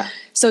know. Yeah.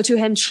 So to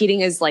him,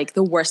 cheating is like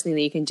the worst thing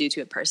that you can do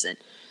to a person.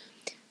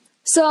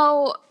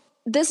 So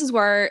this is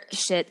where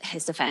shit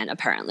hits the fan,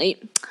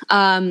 apparently.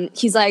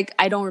 He's like,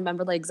 I don't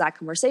remember the exact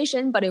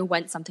conversation, but it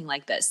went something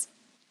like this.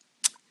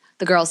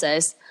 The girl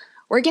says,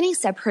 we're getting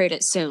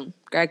separated soon.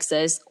 Greg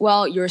says,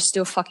 well, you're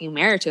still fucking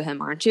married to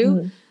him, aren't you?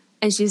 Mm-hmm.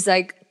 And she's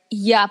like,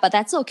 yeah, but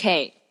that's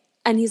okay.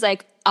 And he's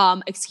like,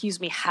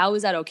 excuse me, how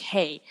is that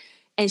okay?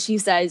 And she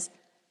says,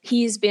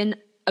 he's been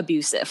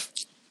abusive.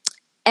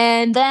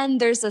 And then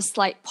there's a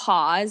slight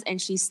pause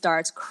and she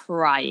starts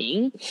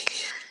crying.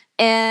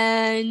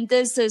 And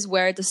this is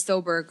where the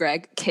sober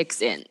Greg kicks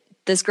in.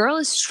 This girl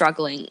is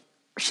struggling.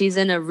 She's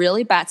in a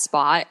really bad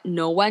spot.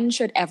 No one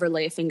should ever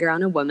lay a finger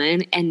on a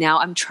woman. And now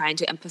I'm trying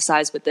to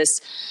empathize with this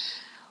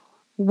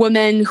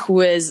woman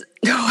who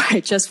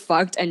I just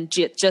fucked and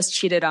just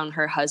cheated on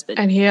her husband.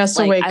 And he has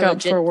to wake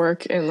up for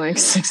work in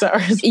 6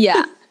 hours.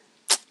 Yeah.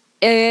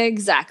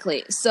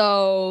 Exactly.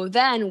 So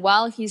then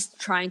while he's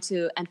trying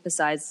to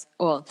empathize,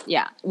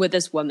 with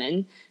this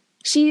woman,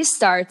 she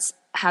starts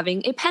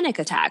having a panic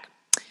attack.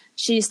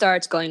 She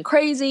starts going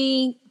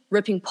crazy,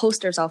 ripping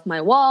posters off my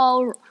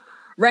wall,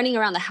 running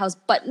around the house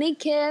butt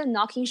naked,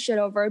 knocking shit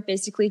over,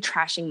 basically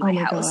trashing my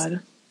house. God.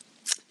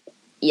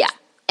 Yeah.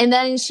 And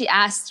then she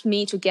asks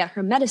me to get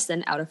her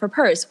medicine out of her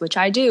purse, which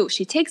I do.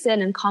 She takes it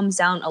and calms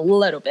down a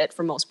little bit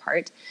for most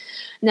part.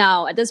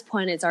 Now, at this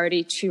point, it's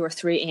already 2 or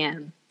 3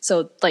 a.m.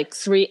 So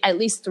at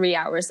least 3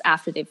 hours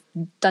after they've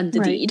done the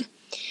deed.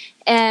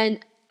 And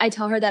I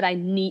tell her that I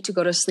need to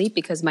go to sleep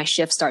because my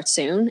shift starts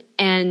soon.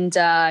 And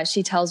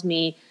she tells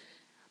me,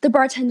 the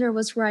bartender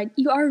was right.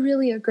 You are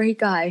really a great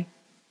guy.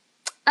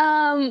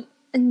 And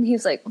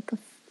he's like, what the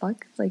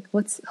fuck?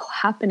 What's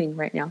happening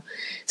right now?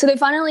 So they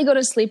finally go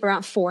to sleep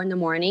around 4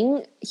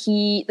 a.m.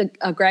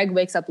 Greg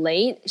wakes up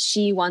late.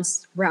 She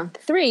wants around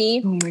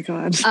 3. Oh my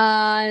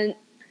God.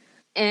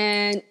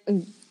 And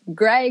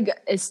Greg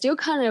is still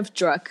kind of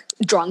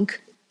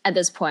drunk at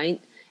this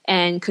point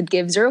and could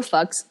give 0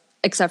 fucks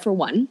except for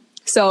 1.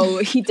 So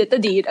he did the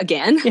deed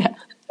again. Yeah.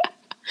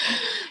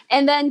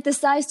 And then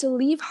decides to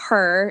leave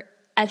her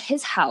at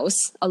his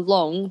house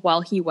alone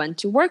while he went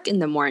to work in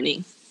the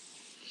morning.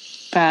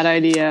 Bad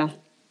idea.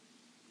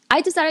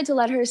 I decided to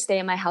let her stay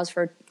in my house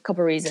for a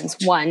couple reasons.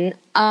 1,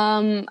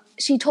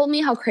 she told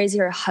me how crazy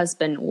her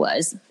husband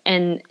was,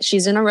 and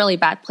she's in a really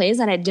bad place,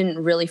 and I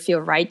didn't really feel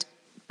right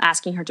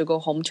asking her to go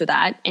home to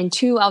that. And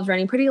 2, I was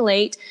running pretty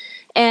late,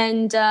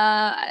 and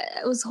I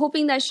was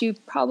hoping that she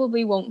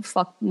probably won't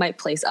fuck my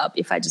place up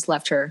if I just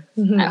left her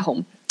at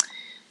home.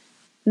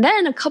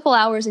 Then a couple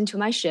hours into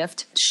my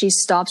shift, she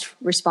stops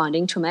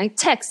responding to my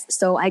texts.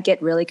 So I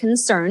get really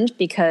concerned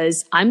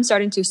because I'm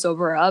starting to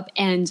sober up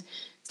and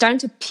starting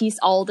to piece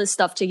all this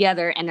stuff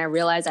together. And I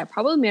realize I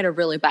probably made a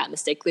really bad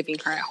mistake leaving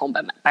her at home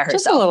by herself.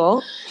 Just a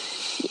little.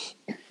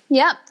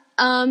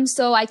 Yep.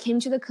 So I came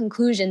to the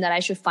conclusion that I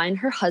should find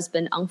her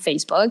husband on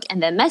Facebook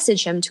and then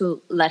message him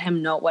to let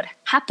him know what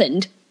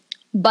happened.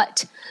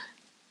 But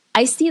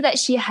I see that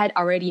she had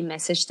already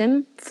messaged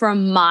him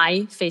from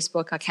my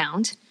Facebook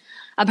account.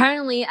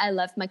 Apparently, I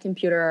left my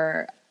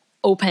computer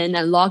open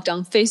and logged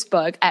on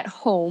Facebook at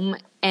home,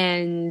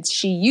 and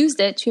she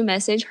used it to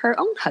message her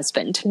own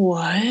husband.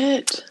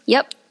 What?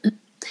 Yep.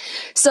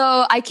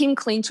 So I came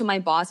clean to my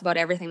boss about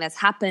everything that's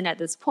happened at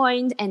this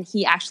point, and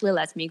he actually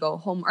lets me go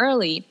home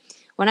early.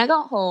 When I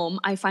got home,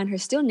 I find her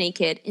still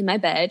naked in my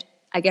bed.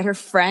 I get her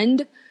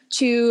friend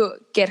to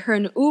get her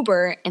an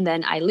Uber, and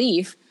then I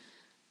leave.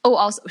 Oh,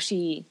 also,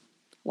 she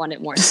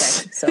wanted more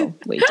sex, so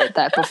we did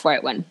that before I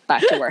went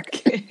back to work.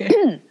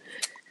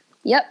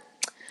 Yep.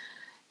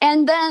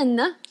 And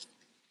then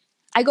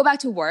I go back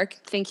to work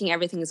thinking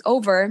everything is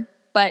over,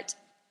 but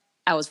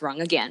I was wrong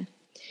again.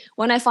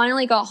 When I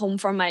finally got home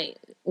from my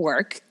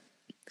work,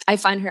 I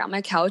find her on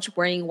my couch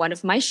wearing one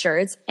of my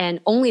shirts, and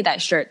only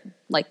that shirt,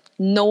 like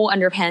no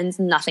underpants,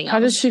 nothing else. How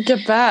did she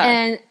get back?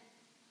 And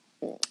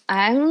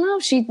I don't know.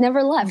 She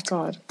never left.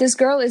 Oh, God. This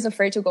girl is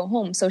afraid to go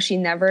home, so she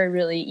never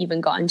really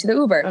even got into the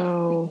Uber.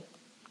 Oh.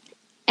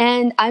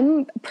 And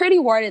I'm pretty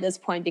worried at this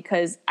point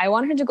because I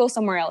want her to go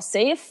somewhere else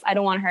safe. I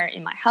don't want her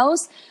in my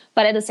house,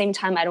 but at the same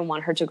time, I don't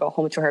want her to go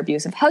home to her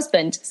abusive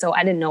husband. So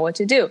I didn't know what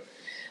to do.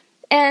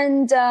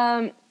 And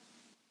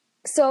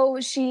so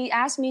she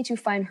asked me to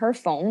find her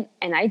phone,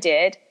 and I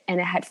did. And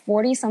it had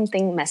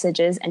 40-something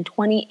messages and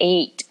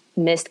 28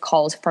 missed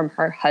calls from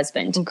her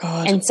husband. Oh,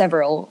 God. And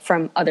several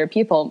from other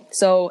people.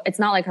 So it's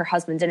not like her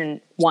husband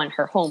didn't want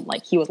her home.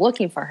 Like, he was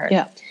looking for her.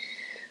 Yeah.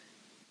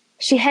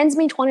 She hands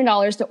me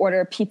 $20 to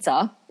order a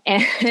pizza.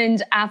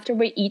 And after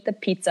we eat the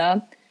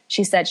pizza,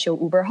 she said she'll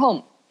Uber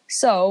home.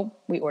 So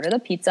we ordered the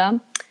pizza,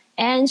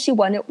 and she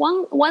wanted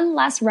one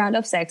last round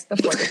of sex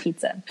before the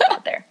pizza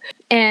got there.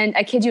 And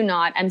I kid you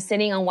not, I'm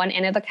sitting on one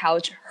end of the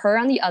couch, her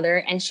on the other,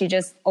 and she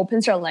just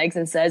opens her legs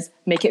and says,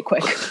 "Make it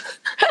quick."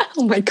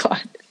 Oh my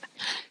God.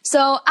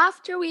 So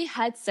after we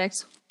had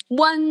sex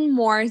one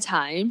more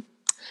time,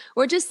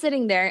 we're just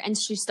sitting there, and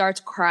she starts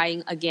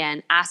crying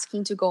again,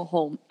 asking to go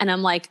home. And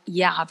I'm like,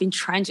 yeah, I've been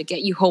trying to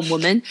get you home,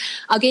 woman.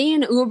 I'll get you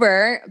an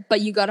Uber,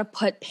 but you gotta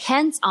put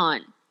pants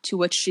on. To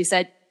which she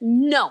said,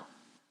 no.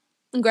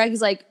 And Greg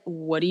is like,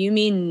 what do you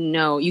mean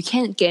no? You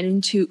can't get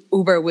into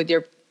Uber with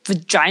your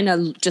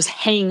vagina just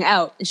hanging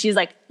out. And she's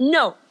like,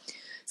 no.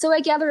 So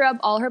I gather up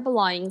all her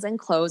belongings and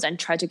clothes and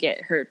try to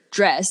get her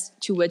dressed,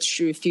 to which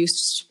she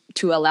refused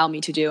to allow me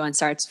to do and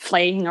starts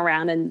flaying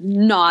around and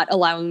not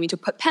allowing me to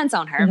put pants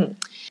on her. Mm-hmm.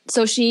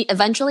 So she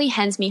eventually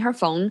hands me her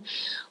phone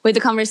with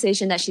the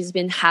conversation that she's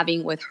been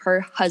having with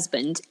her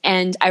husband.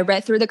 And I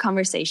read through the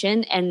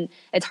conversation, and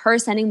it's her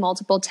sending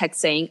multiple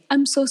texts saying,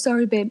 "I'm so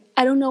sorry, babe.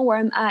 I don't know where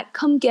I'm at.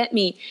 Come get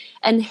me."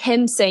 And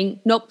him saying,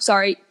 "Nope,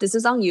 sorry. This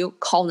is on you.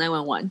 Call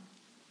 911.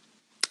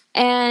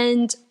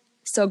 And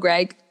so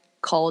Greg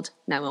called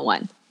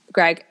 911.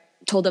 Greg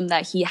told him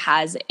that he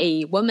has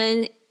a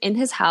woman in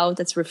his house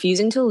that's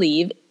refusing to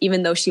leave,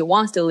 even though she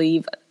wants to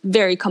leave.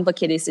 Very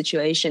complicated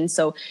situation.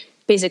 So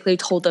basically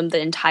told them the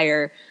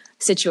entire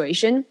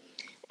situation.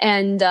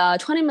 And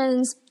 20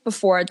 minutes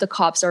before the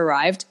cops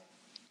arrived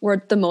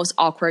were the most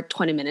awkward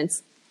 20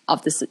 minutes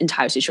of this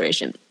entire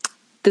situation.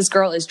 This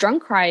girl is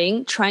drunk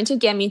crying, trying to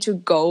get me to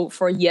go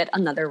for yet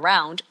another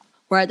round,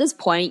 where at this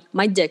point,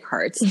 my dick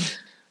hurts.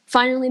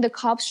 Finally, the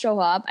cops show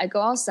up. I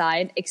go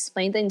outside,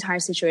 explain the entire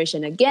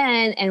situation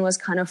again, and was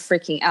kind of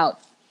freaking out.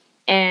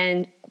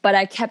 But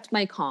I kept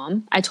my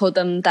calm. I told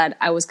them that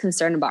I was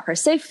concerned about her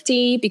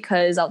safety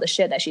because of the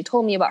shit that she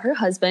told me about her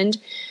husband,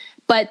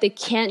 but they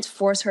can't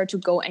force her to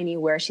go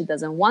anywhere she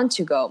doesn't want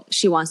to go.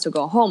 She wants to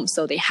go home,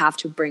 so they have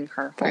to bring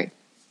her home. Right.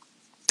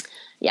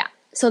 Yeah.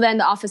 So then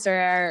the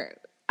officer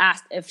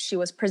asked if she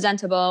was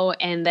presentable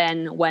and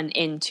then went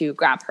in to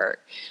grab her.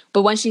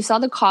 But when she saw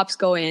the cops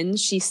go in,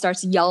 she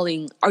starts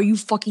yelling, "Are you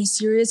fucking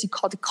serious? You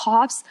called the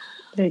cops?"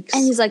 Thanks.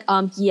 And he's like,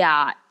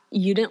 yeah,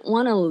 you didn't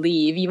want to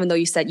leave even though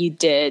you said you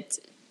did.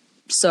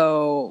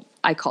 So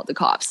I called the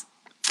cops.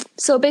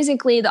 So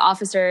basically the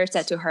officer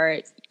said to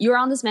her, "You're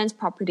on this man's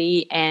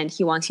property and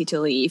he wants you to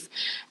leave."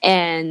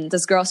 And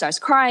this girl starts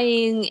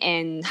crying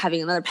and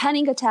having another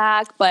panic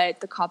attack,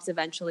 but the cops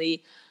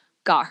eventually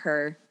got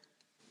her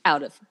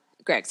out of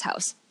Greg's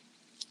house.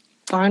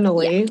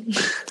 Finally.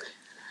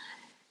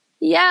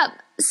 Yeah.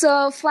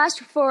 So flash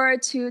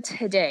forward to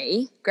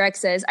today. Greg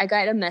says, I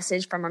got a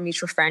message from our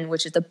mutual friend,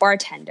 which is the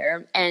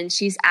bartender, and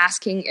she's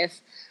asking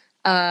if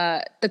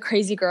the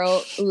crazy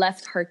girl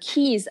left her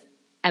keys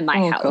at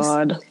my house.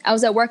 God. I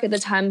was at work at the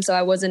time, so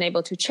I wasn't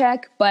able to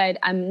check, but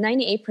I'm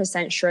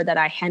 98% sure that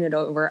I handed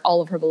over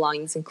all of her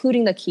belongings,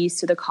 including the keys,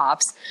 to the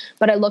cops.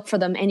 But I looked for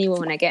them anyway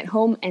when I get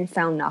home and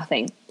found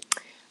nothing.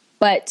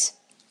 But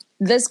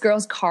this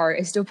girl's car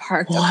is still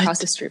parked across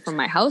the street from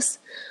my house.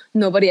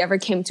 Nobody ever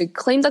came to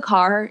claim the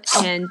car,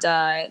 and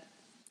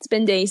it's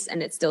been days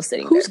and it's still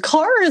sitting there. Whose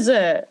car is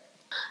it?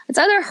 It's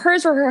either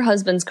hers or her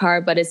husband's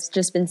car, but it's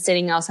just been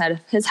sitting outside of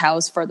his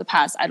house for the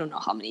past, I don't know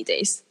how many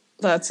days.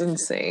 That's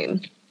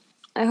insane.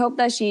 I hope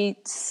that she's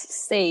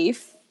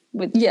safe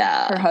with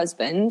her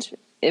husband,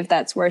 if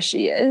that's where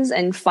she is,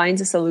 and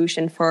finds a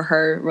solution for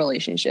her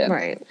relationship.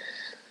 Right.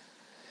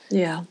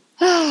 Yeah.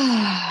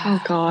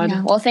 Oh, God.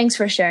 Yeah. Well, thanks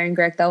for sharing,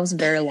 Greg. That was a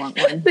very long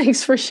one.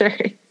 Thanks for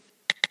sharing.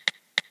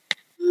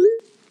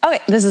 Okay,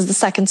 this is the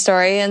second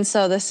story, and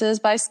so this is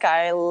by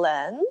Sky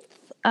Length.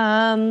 So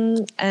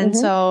I'm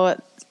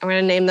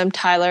going to name them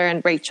Tyler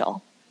and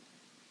Rachel.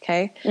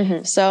 Okay?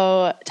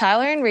 So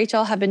Tyler and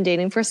Rachel have been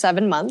dating for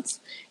 7 months,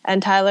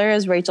 and Tyler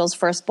is Rachel's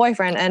first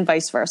boyfriend and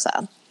vice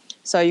versa.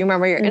 So you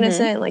remember you're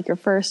innocent, like your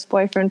first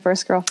boyfriend,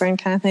 first girlfriend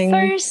kind of thing.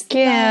 First,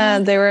 yeah,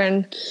 they were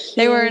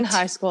in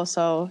high school,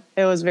 so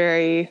it was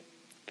very,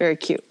 very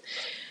cute.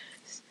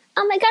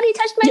 Oh my God, he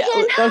touched my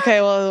hand.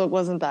 Okay, well, it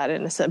wasn't that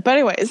innocent. But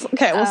anyways,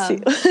 okay, we'll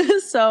see.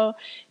 So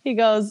he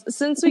goes,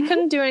 since we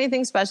couldn't do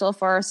anything special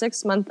for our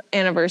 6-month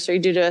anniversary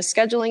due to a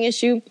scheduling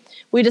issue,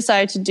 we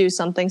decided to do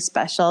something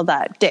special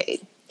that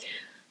day.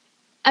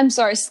 I'm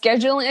sorry,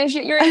 scheduling issue?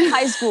 You're in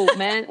high school,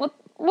 man.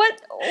 What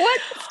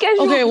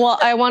schedule? Okay, well,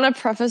 I want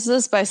to preface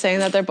this by saying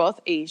that they're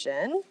both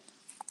Asian.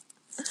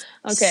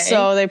 Okay.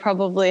 So they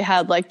probably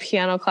had like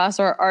piano class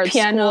or art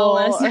school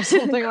or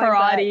something like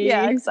that.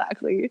 Yeah,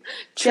 exactly.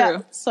 True.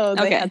 Yeah, so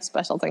they had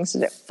special things to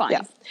do. Fine.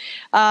 Yeah.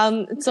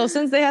 So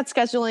since they had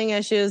scheduling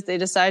issues, they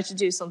decided to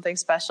do something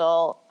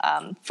special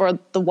for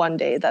the one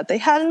day that they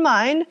had in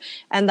mind.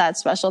 And that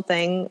special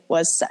thing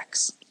was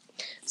sex.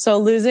 So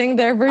losing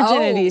their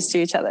virginities to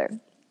each other.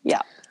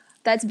 Yeah.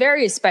 That's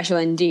very special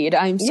indeed.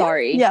 I'm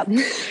sorry. Yeah.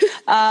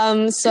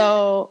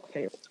 So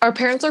our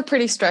parents are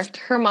pretty strict.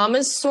 Her mom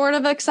is sort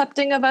of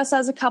accepting of us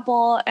as a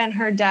couple, and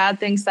her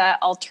dad thinks that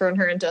I'll turn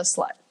her into a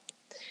slut.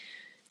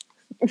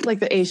 Like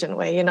the Asian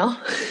way, you know?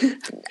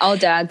 All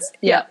dads.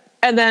 Yeah.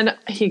 And then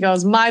he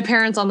goes, my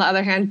parents, on the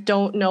other hand,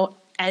 don't know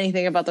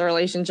anything about the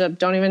relationship,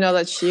 don't even know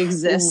that she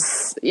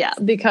exists. Yeah,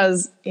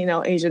 because,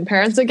 Asian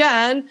parents,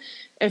 again,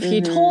 if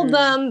he told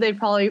them, they'd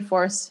probably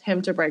force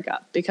him to break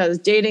up because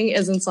dating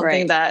isn't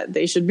something that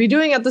they should be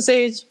doing at this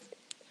age.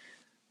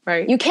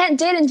 Right. You can't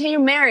date until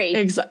you're married.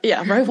 Exactly.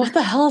 Yeah, right. What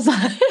the hell is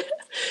that?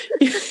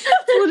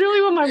 That's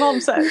literally what my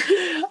mom said.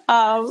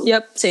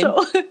 Yep, same.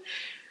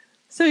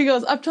 So he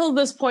goes, up till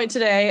this point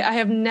today, I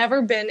have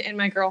never been in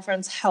my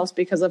girlfriend's house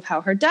because of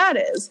how her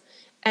dad is.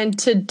 And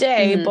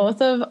today,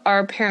 both of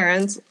our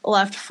parents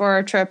left for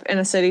a trip in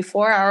a city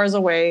 4 hours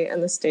away in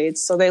the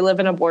States. So they live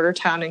in a border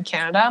town in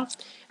Canada.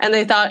 And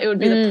they thought it would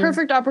be the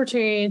perfect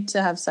opportunity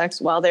to have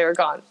sex while they were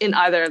gone in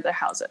either of their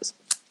houses.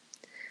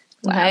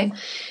 Wow. Okay.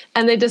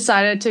 And they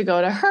decided to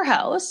go to her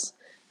house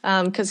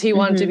because he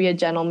wanted to be a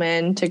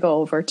gentleman to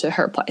go over to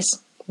her place.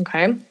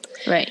 Okay.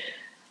 Right.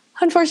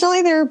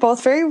 Unfortunately, they were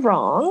both very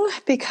wrong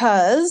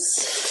because,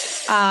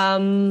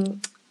 so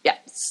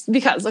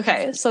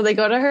they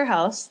go to her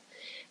house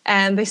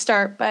and they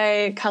start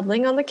by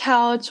cuddling on the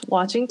couch,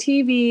 watching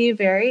TV,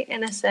 very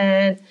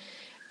innocent.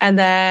 And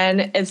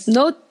then it's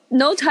no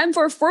time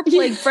for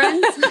foreplay,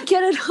 friends.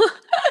 Get it on.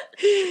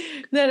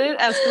 Then it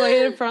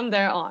escalated from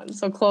there on.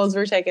 So clothes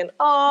were taken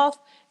off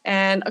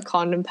and a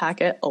condom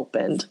packet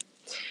opened.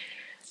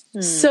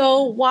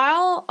 So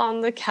while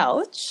on the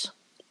couch,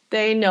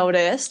 they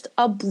noticed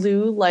a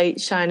blue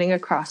light shining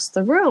across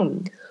the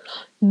room.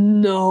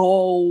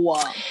 No.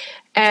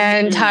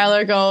 And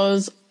Tyler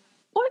goes,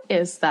 what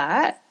is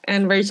that?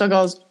 And Rachel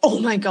goes, oh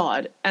my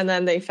God. And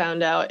then they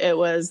found out it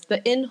was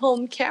the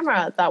in-home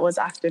camera that was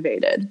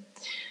activated.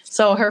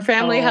 So her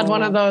family had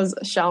one of those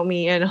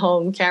Xiaomi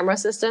in-home camera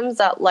systems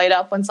that light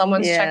up when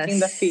someone's checking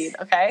the feed,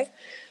 okay?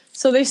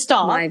 So they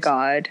stopped. My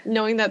God.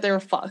 Knowing that they were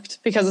fucked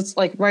because it's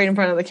like right in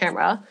front of the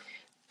camera.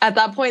 At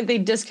that point, they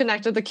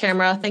disconnected the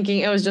camera thinking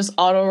it was just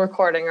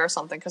auto-recording or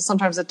something because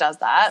sometimes it does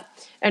that,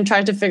 and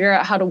tried to figure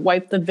out how to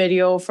wipe the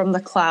video from the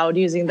cloud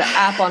using the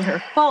app on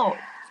her phone.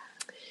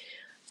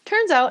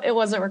 Turns out it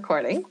wasn't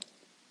recording.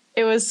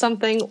 It was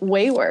something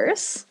way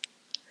worse.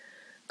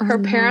 Her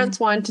parents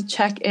wanted to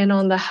check in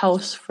on the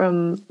house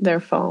from their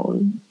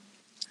phone.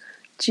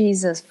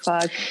 Jesus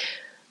fuck.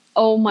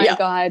 Oh my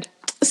God.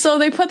 So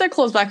they put their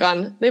clothes back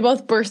on. They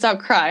both burst out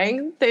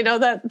crying. They know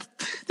that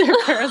their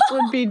parents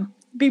would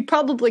be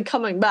probably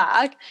coming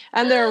back.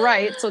 And they're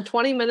right. So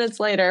 20 minutes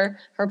later,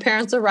 her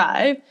parents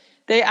arrive.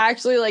 They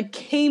actually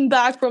came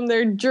back from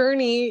their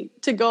journey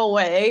to go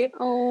away.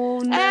 Oh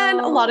no. And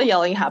a lot of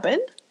yelling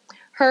happened.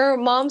 Her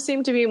mom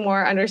seemed to be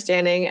more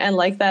understanding and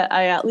like that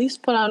I at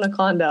least put on a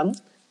condom.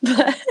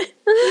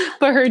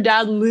 But her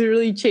dad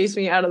literally chased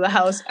me out of the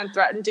house and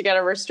threatened to get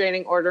a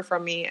restraining order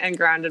from me and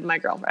grounded my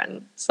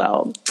girlfriend.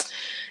 So,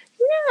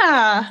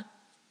 yeah,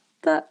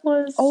 that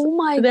was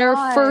their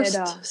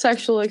first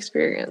sexual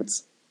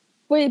experience.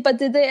 Wait, but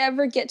did they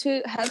ever get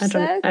to have sex?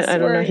 I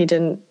don't know. He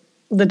didn't.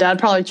 The dad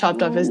probably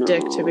chopped off his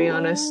dick, to be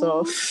honest.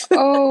 So.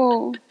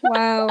 Oh,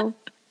 wow.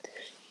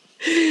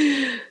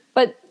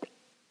 But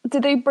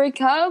did they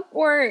break up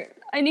or...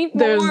 I need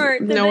more.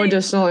 There's no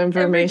additional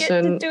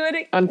information,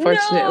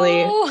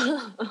 unfortunately.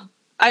 No.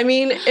 I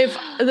mean, if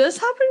this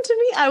happened to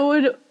me, I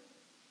would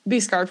be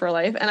scarred for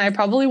life, and I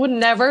probably would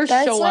never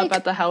show up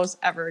at the house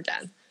ever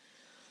again.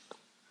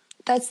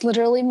 That's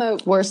literally my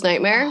worst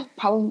nightmare.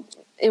 Probably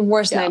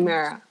worst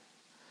nightmare.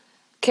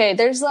 Okay,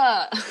 there's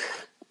a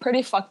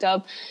pretty fucked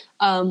up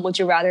would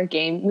you rather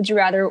game. Would you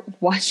rather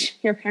watch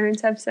your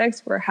parents have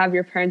sex or have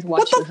your parents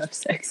watch you have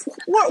sex?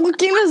 What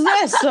game is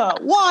this?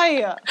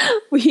 Why?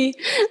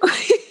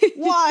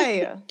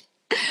 Why?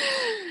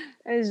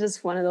 It's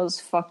just one of those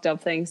fucked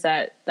up things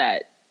that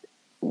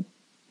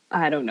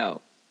I don't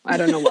know. I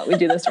don't know why we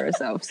do this to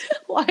ourselves.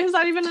 Why is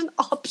that even an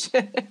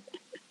option?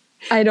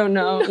 I don't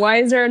know. Why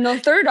is there no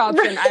third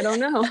option? I don't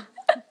know.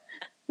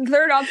 The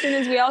third option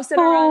is we all sit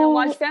around and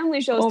watch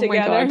family shows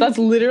together. My God. That's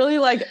literally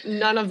like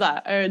none of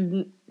that.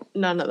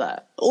 None of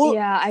that.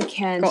 Yeah, I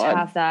can't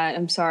have that.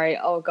 I'm sorry.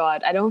 Oh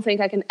God, I don't think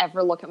I can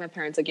ever look at my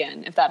parents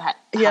again if that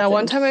happened. Yeah,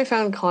 one time I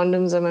found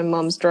condoms in my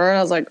mom's drawer and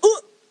I was like,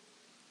 oh!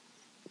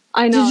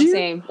 I know,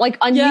 same. Like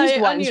unused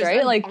ones, unused,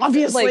 right? Like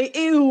obviously, like,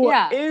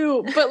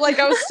 ew. But like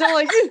I was still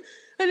like, ew.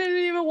 I didn't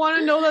even want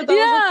to know that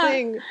was a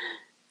thing.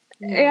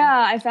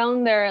 Yeah, I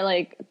found their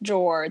like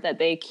drawer that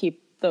they keep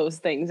those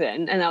things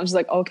in, and I was just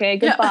like, okay,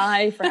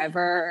 goodbye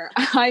forever.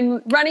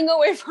 I'm running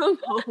away from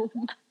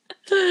home.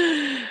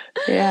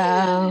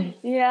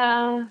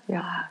 Yeah,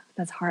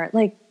 that's hard.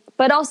 Like,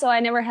 but also I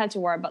never had to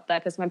worry about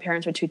that because my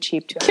parents were too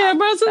cheap to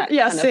cameras.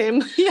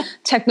 Same.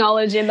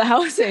 Technology in the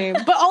house. Same.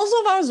 But also,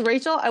 if I was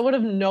Rachel, I would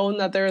have known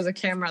that there was a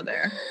camera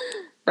there,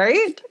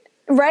 right?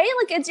 Right?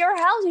 Like, it's your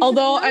house.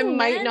 Although I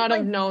might not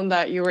have known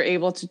that you were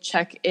able to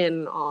check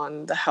in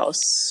on the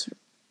house.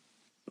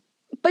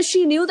 But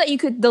she knew that you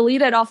could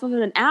delete it off of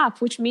an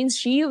app, which means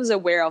she was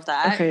aware of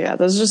that. Okay, yeah,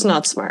 that's just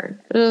not smart.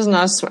 It is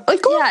not smart.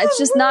 Like, it's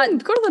just not.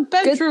 Go to the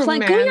bedroom,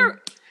 man.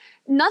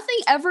 Nothing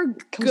ever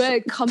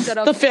good comes out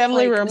of the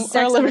family room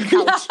or living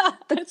couch.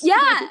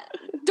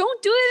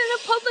 Don't do it in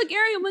a public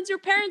area when it's your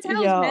parents'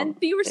 house, man.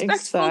 Be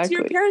respectful to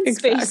your parents'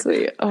 space.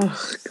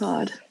 Oh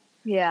God.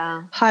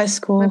 Yeah. High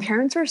school. My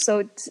parents were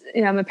so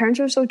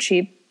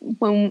cheap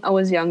when I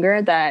was younger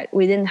that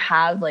we didn't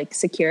have like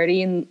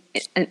security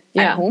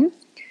at home.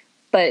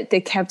 But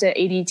they kept an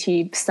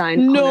ADT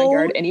sign on our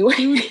yard anyway.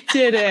 You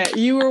did it.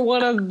 You were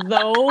one of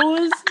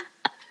those.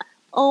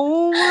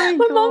 Oh my God.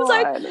 My mom's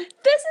like,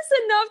 this is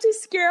enough to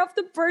scare off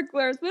the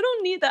burglars. We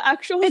don't need the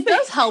actual thing. It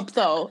does help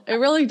though. It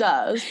really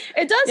does.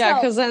 It does help.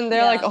 Yeah, because then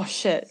they're like, oh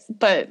shit.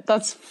 But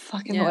that's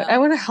fucking I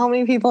wonder how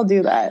many people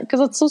do that. Because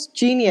it's so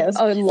genius.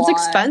 It's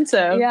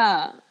expensive.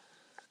 Yeah.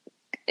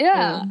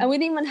 Yeah. And we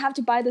didn't even have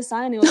to buy the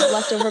sign. It was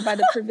left over by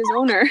the previous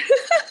owner.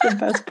 The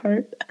best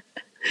part.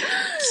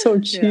 So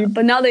cheap. Yeah.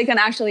 But now they can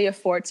actually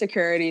afford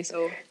security.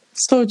 So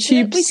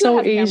cheap,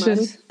 so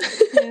Asian.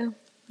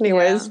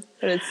 Anyways.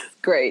 But it's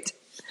great.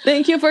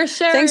 Thank you for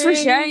sharing. Thanks for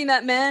sharing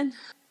that, man.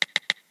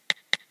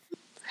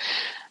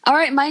 All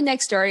right, my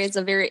next story is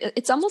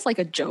it's almost like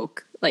a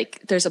joke.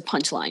 Like there's a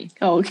punchline.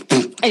 Oh,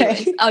 okay.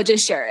 Anyways, I'll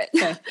just share it.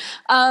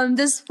 Okay.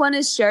 This one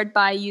is shared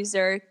by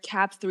user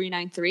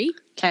Cap393.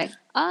 Okay.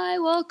 I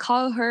will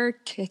call her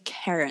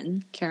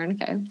Karen. Karen,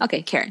 okay.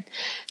 Okay, Karen.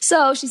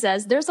 So she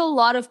says, there's a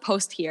lot of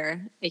posts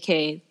here,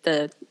 aka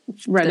the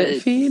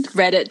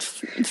Reddit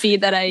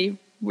feed that I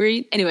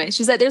read. Anyway,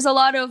 she said, there's a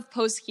lot of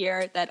posts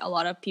here that a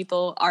lot of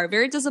people are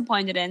very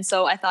disappointed in,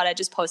 so I thought I'd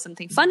just post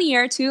something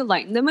funnier to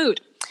lighten the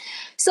mood.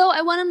 So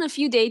I went on a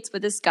few dates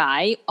with this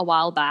guy a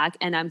while back,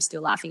 and I'm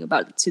still laughing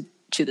about it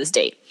to this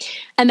day.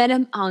 I met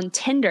him on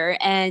Tinder,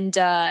 and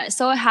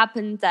so it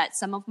happened that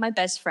some of my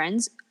best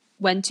friends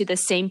went to the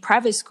same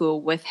private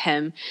school with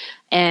him,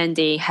 and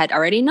they had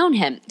already known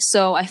him.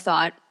 So I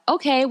thought,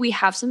 okay, we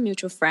have some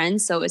mutual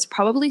friends, so it's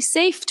probably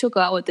safe to go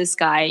out with this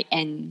guy,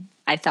 and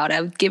I thought I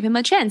would give him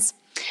a chance.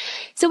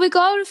 So we go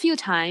out a few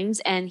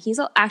times, and he's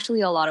actually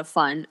a lot of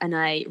fun, and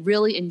I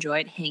really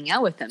enjoyed hanging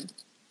out with him.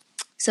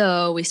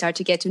 So we start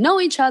to get to know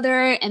each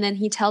other, and then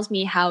he tells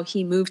me how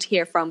he moved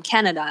here from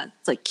Canada.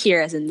 It's like here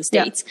as in the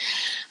States.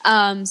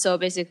 Yeah. So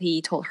basically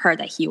he told her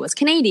that he was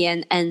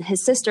Canadian, and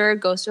his sister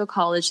goes to a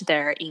college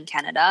there in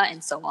Canada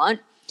and so on.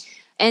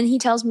 And he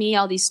tells me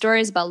all these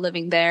stories about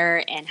living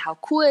there and how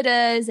cool it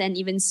is, and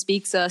even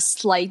speaks a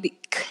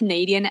slight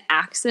Canadian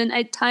accent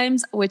at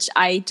times, which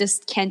I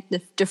just can't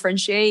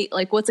differentiate.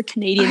 Like, what's a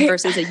Canadian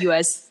versus a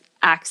U.S.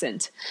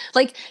 accent?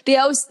 Like, they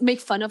always make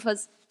fun of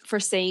us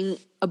for saying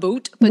a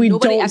boat, but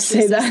nobody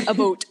actually says a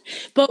boat.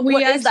 But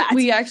we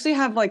actually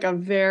have like a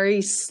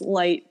very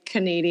slight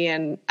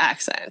Canadian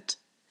accent.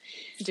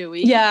 Do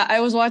we? Yeah, I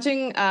was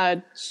watching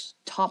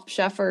Top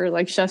Chef or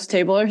like Chef's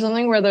Table or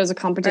something where there's a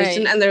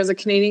competition and there's a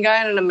Canadian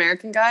guy and an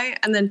American guy,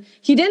 and then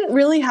he didn't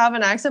really have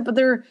an accent, but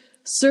there were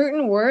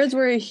certain words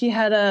where he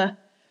had a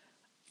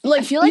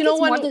I feel like it's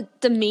more the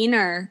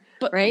demeanor.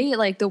 But, right?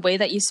 Like the way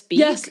that you speak.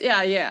 Yes,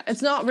 yeah.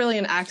 It's not really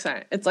an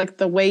accent. It's like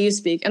the way you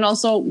speak. And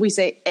also we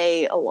say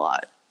a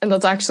lot. And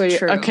that's actually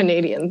a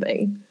Canadian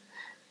thing.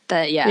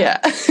 That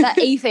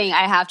A thing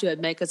I have to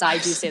admit, because I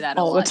do say that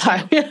all the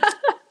time.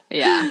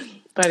 Yeah.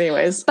 But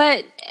anyways.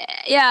 But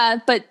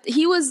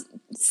he was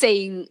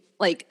saying,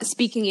 like,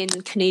 speaking in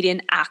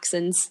Canadian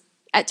accents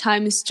at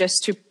times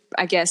just to,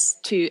 I guess,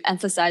 to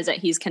emphasize that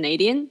he's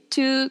Canadian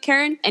to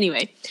Karen.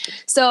 Anyway,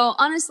 so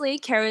honestly,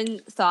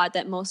 Karen thought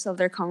that most of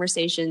their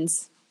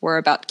conversations were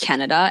about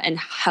Canada and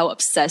how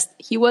obsessed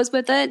he was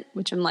with it,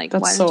 which I'm like,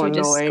 why don't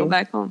you just go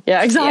back home?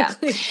 Yeah,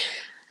 exactly.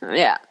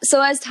 Yeah.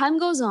 So as time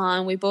goes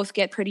on, we both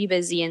get pretty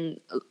busy and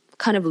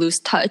kind of lose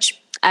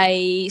touch.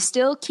 I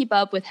still keep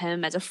up with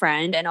him as a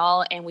friend and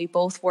all, and we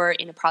both were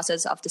in the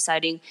process of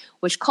deciding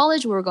which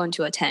college we were going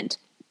to attend.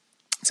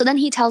 So then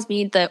he tells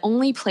me the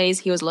only place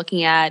he was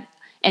looking at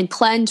and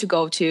planned to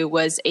go to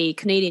was a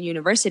Canadian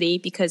university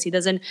because he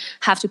doesn't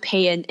have to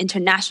pay an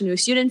international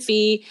student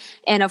fee.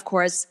 And of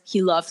course,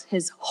 he loved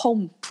his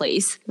home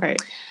place.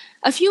 Right.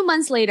 A few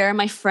months later,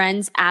 my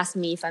friends asked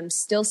me if I'm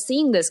still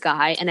seeing this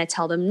guy, and I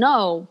tell them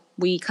no.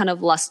 We kind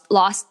of lost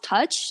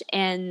touch,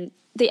 and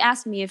they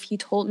asked me if he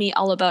told me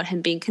all about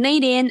him being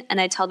Canadian, and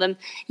I tell them,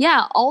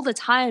 yeah, all the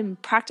time,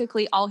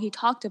 practically all he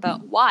talked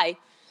about. Why?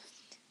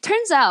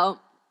 Turns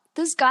out,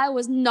 this guy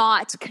was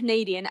not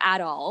Canadian at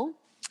all.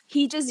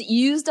 He just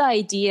used the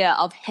idea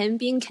of him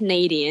being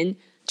Canadian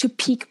to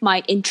pique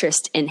my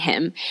interest in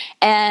him,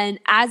 and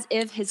as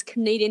if his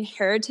Canadian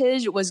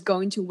heritage was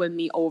going to win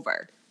me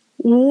over.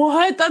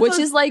 What? Which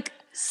is like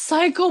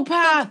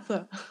psychopath.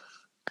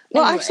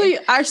 Well, anyway,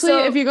 actually,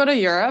 if you go to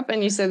Europe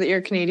and you say that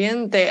you're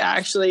Canadian, they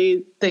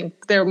actually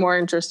think they're more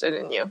interested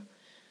in you.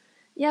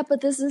 Yeah,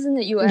 but this isn't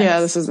the U.S. Yeah,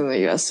 this isn't the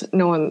U.S.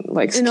 No one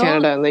likes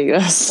Canada in the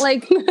U.S.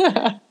 Like,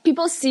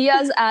 people see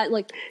us as,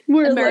 like,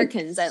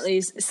 Americans, at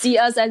least, see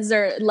us as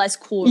their less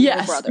cool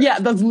little brothers. Yeah,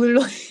 that's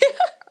literally...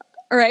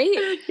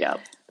 Right? Yeah.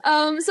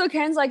 So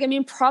Karen's like, I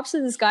mean, props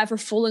to this guy for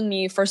fooling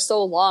me for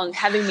so long,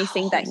 having me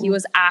think that he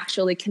was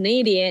actually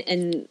Canadian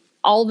and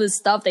all this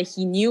stuff that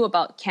he knew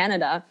about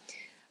Canada.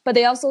 But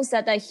they also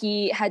said that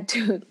he had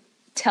to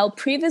tell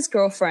previous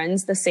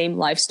girlfriends the same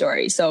life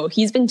story. So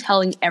he's been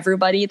telling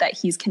everybody that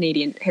he's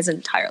Canadian his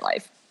entire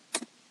life.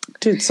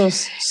 Dude,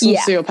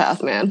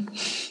 sociopath, man.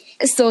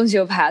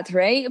 Sociopath,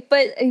 right?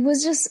 But it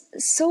was just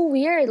so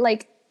weird.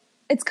 Like,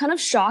 it's kind of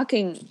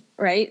shocking,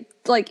 right?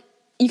 Like,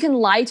 you can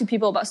lie to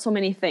people about so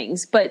many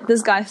things, but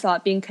this guy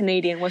thought being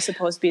Canadian was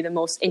supposed to be the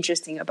most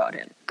interesting about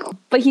him.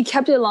 But he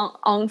kept it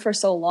on for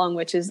so long,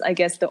 which is, I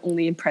guess, the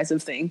only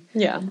impressive thing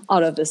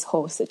out of this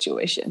whole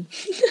situation.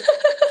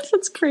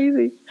 That's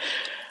crazy.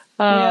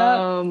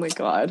 Oh my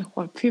God.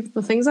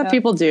 The things that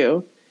people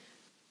do.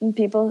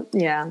 People,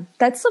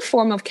 that's a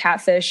form of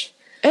catfish.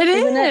 It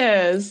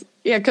is.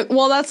 Yeah,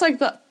 well, that's like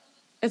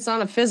it's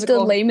not a physical,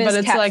 the lamest but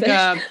it's catfish. Like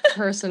a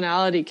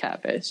personality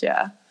catfish,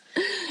 yeah.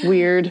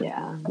 Weird.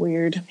 Yeah.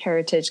 Weird.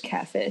 Heritage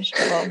catfish.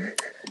 Well,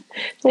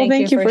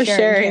 thank you for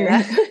sharing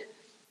that.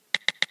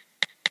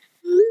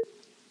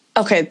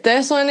 Okay,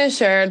 this one is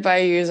shared by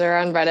a user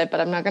on Reddit,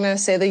 but I'm not going to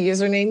say the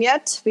username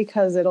yet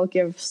because it'll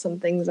give some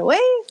things away.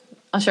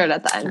 I'll share it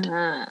at the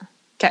end.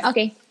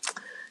 Okay.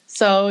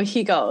 So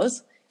he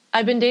goes,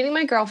 I've been dating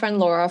my girlfriend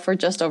Laura for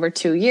just over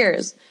 2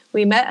 years.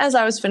 We met as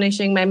I was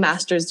finishing my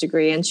master's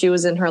degree and she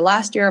was in her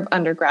last year of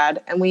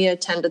undergrad and we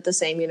attended the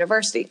same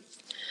university.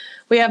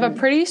 We have a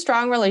pretty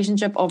strong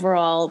relationship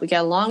overall. We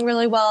get along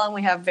really well and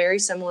we have very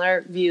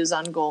similar views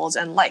on goals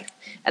and life.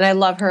 And I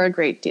love her a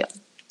great deal.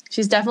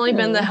 She's definitely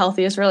been the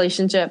healthiest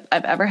relationship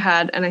I've ever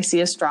had and I see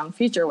a strong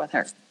future with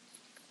her.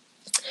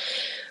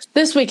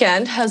 This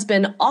weekend has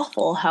been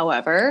awful,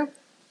 however.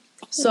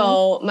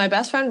 So my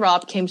best friend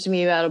Rob came to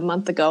me about a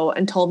month ago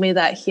and told me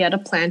that he had a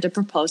plan to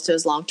propose to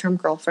his long-term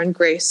girlfriend,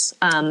 Grace.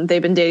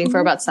 They've been dating for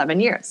about 7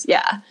 years.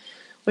 Yeah.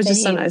 Which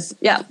is so nice.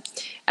 Yeah.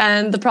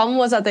 And the problem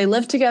was that they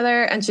lived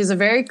together and she's a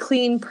very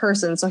clean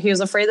person. So he was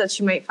afraid that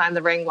she might find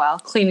the ring while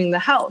cleaning the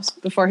house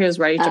before he was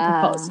ready to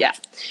propose. Yeah.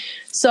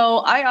 So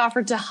I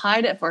offered to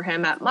hide it for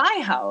him at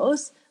my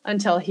house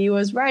until he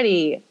was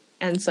ready.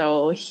 And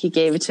so he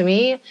gave it to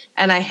me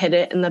and I hid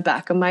it in the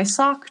back of my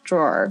sock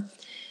drawer.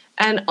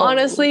 And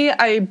honestly,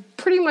 I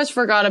pretty much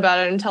forgot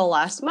about it until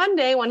last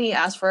Monday when he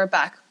asked for it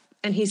back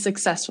and he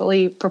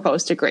successfully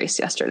proposed to Grace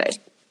yesterday.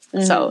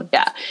 So,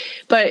 yeah.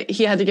 But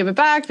he had to give it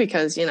back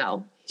because, you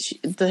know,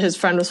 his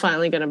friend was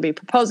finally going to be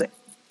proposing.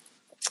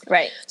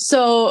 Right.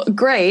 So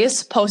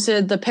Grace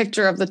posted the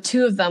picture of the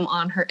two of them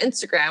on her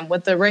Instagram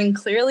with the ring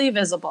clearly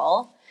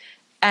visible.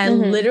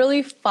 And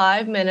literally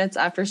 5 minutes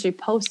after she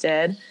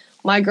posted,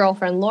 my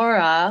girlfriend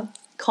Laura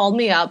called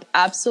me up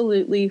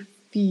absolutely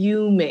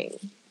fuming.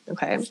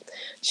 Okay.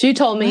 She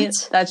told me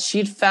that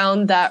she'd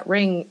found that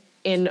ring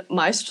in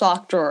my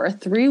sock drawer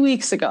 3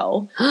 weeks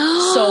ago.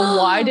 So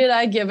why did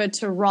I give it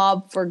to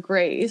Rob for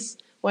Grace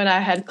when I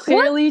had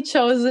clearly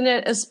chosen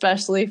it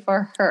especially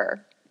for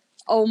her?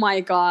 Oh my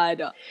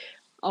God.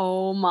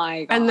 Oh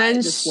my God. And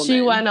then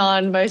she went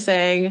on by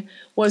saying,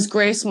 was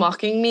Grace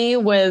mocking me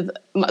with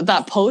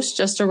that post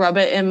just to rub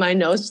it in my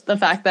nose, the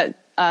fact that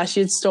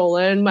she'd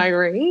stolen my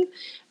ring?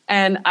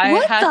 And I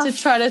had to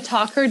try to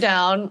talk her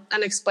down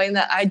and explain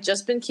that I'd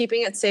just been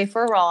keeping it safe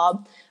for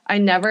Rob. I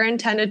never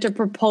intended to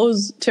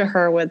propose to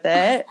her with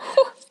it.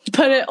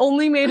 But it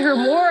only made her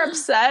more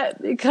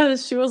upset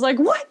because she was like,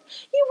 what?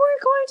 You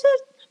weren't going to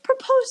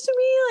propose to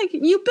me?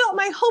 Like, you built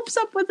my hopes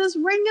up with this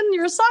ring in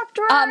your sock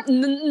drawer?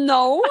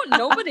 No,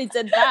 nobody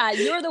did that.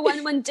 You're the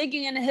one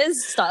digging in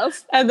his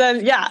stuff. And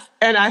then,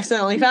 and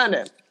accidentally found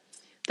it.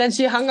 Then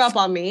she hung up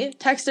on me,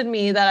 texted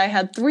me that I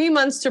had 3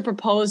 months to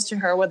propose to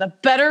her with a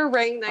better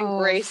ring than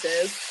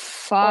Grace's,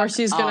 or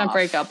she's going to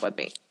break up with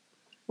me.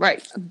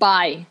 Right.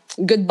 Bye.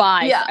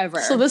 Goodbye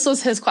forever. So this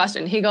was his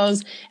question. He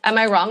goes, am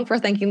I wrong for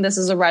thinking this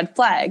is a red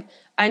flag?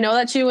 I know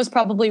that she was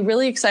probably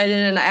really excited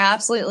and I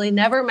absolutely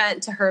never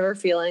meant to hurt her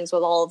feelings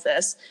with all of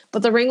this,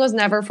 but the ring was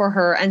never for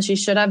her and she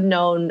should have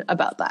known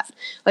about that.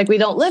 Like, we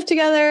don't live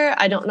together.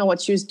 I don't know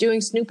what she was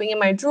doing snooping in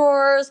my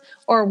drawers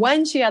or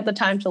when she had the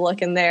time to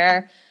look in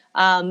there.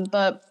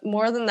 But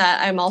more than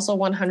that, I'm also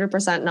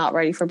 100% not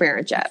ready for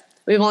marriage yet.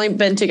 We've only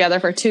been together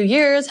for 2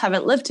 years,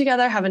 haven't lived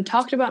together, haven't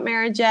talked about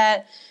marriage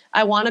yet.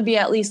 I want to be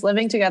at least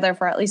living together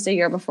for at least a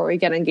year before we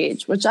get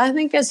engaged, which I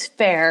think is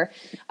fair.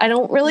 I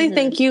don't really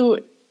think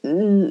you...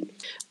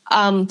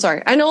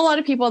 I know a lot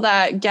of people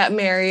that get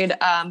married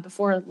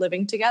before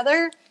living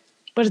together,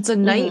 but it's a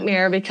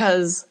nightmare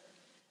because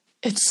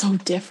it's so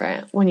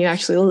different when you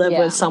actually live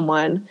with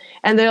someone.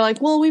 And they're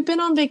like, well, we've been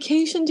on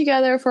vacation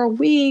together for a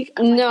week.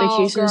 I'm like,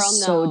 vacation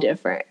is so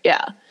different.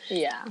 Yeah.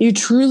 You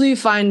truly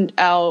find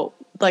out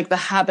like the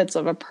habits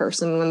of a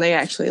person when they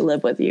actually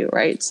live with you,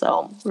 right?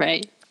 So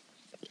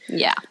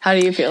yeah. How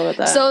do you feel with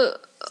that? So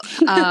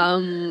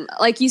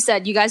like you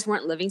said, you guys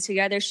weren't living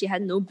together. She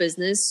had no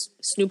business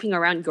snooping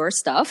around your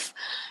stuff.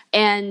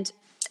 And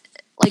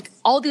like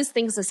all these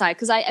things aside,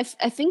 because I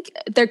think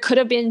there could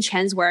have been a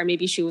chance where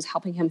maybe she was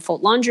helping him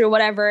fold laundry or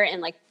whatever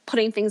and like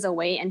putting things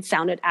away and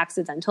found it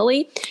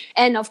accidentally.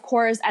 And of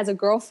course, as a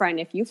girlfriend,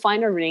 if you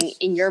find a ring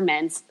in your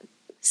man's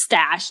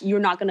stash, you're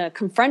not going to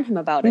confront him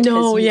about it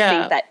because you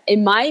think that it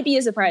might be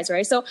a surprise,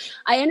 right? So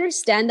I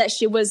understand that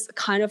she was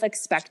kind of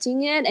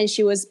expecting it and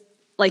she was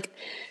like,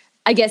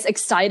 I guess,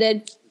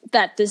 excited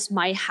that this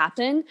might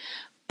happen.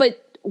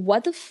 But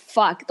what the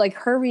fuck? Like,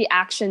 her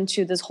reaction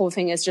to this whole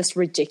thing is just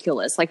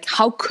ridiculous. Like,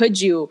 how could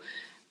you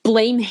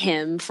blame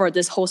him for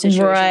this whole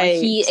situation? Right.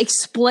 Like, he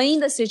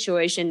explained the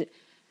situation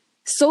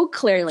so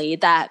clearly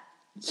that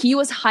he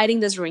was hiding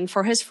this ring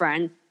for his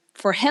friend,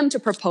 for him to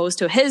propose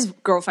to his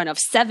girlfriend of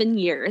 7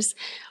 years.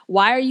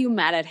 Why are you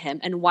mad at him?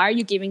 And why are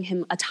you giving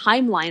him a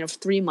timeline of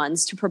 3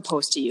 months to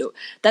propose to you?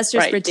 That's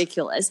just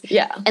ridiculous.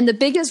 Yeah. And the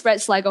biggest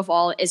red flag of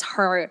all is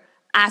her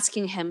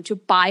asking him to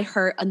buy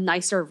her a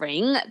nicer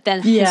ring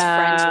than his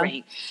friend's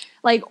ring.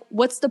 Like,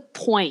 what's the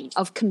point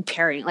of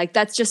comparing? Like,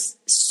 that's just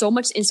so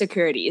much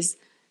insecurities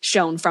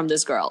shown from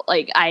this girl.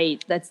 Like,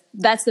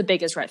 that's the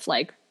biggest red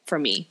flag for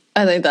me.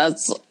 I think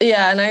that's,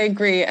 and I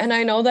agree. And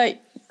I know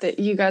that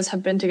you guys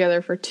have been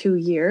together for 2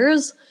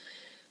 years,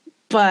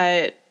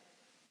 but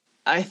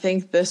I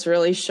think this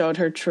really showed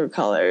her true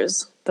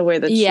colors, the way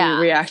that she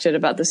reacted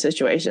about the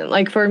situation.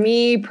 Like, for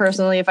me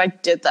personally, if I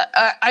did that,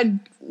 I'd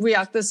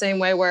react the same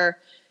way, where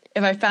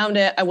if I found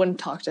it, I wouldn't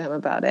talk to him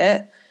about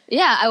it.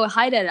 Yeah, I would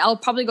hide it. I'll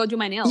probably go do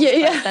my nails.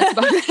 Yeah. That's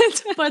about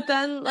it.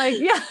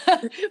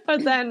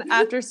 But then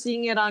after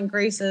seeing it on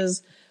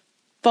Grace's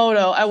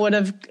photo, it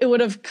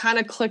would have kind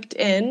of clicked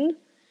in.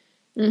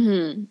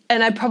 Mm-hmm.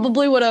 And I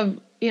probably would have,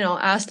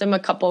 asked him a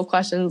couple of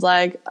questions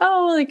like,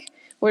 oh, like,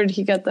 where did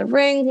he get the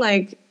ring?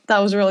 Like, that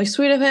was really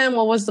sweet of him.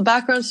 What was the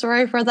background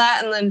story for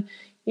that? And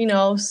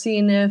then,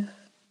 seeing if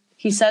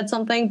he said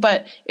something.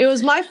 But it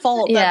was my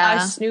fault that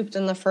I snooped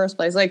in the first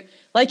place. Like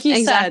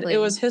he said, it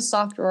was his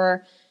sock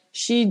drawer.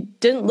 She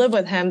didn't live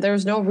with him. There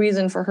was no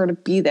reason for her to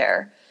be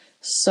there.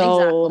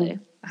 So,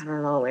 I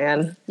don't know,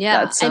 man.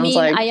 Yeah,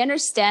 I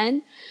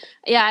understand.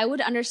 Yeah, I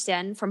would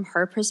understand from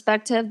her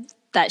perspective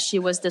that she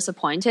was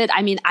disappointed.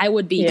 I mean, I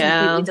would be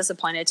completely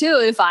disappointed too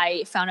if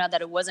I found out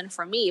that it wasn't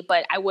for me,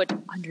 but I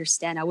would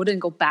understand. I wouldn't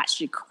go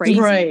batshit crazy.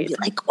 Right. Be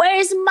like,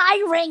 where's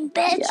my ring,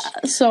 bitch?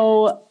 Yeah.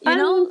 So,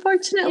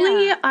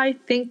 unfortunately, I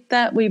think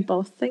that we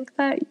both think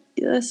that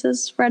this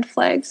is red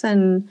flags,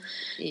 and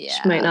she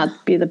might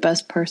not be the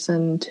best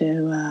person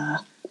to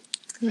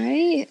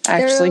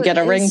actually get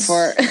a ring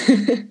for.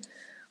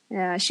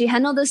 Yeah, she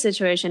handled the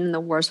situation in the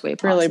worst way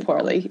possible. Really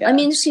poorly. Yeah. I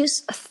mean,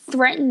 she's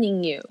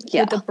threatening you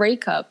with a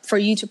breakup for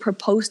you to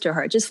propose to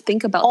her. Just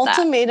think about that.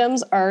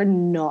 Ultimatums are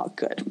not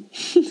good.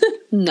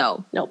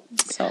 No. Nope.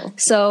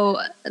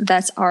 So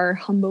that's our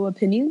humble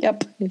opinion.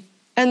 Yep.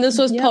 And this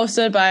was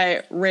posted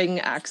by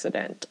Ring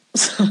Accident.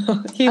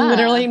 So he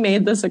literally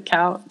made this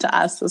account to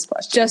ask this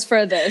question. Just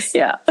for this.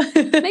 Yeah.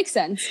 Makes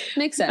sense.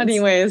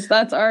 Anyways,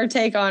 that's our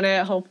take on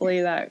it.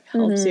 Hopefully that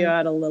helps you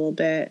out a little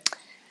bit.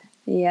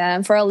 Yeah,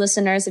 and for our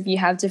listeners, if you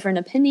have different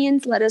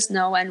opinions, let us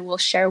know and we'll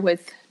share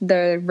with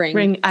the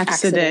ring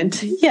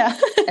accident. Yeah.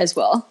 As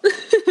well.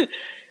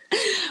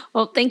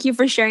 Well, thank you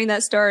for sharing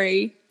that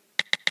story.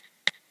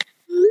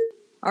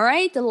 All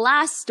right, the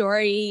last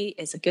story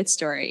is a good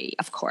story,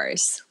 of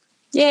course.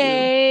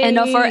 Yay! End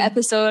of our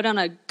episode on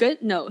a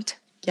good note.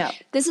 Yeah.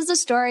 This is a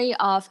story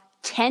of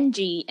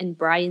Tangie and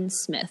Brian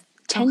Smith.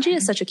 Tangie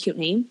is such a cute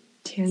name.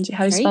 Tangie,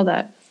 how do you spell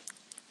that?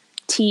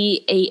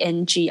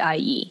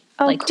 Tangie.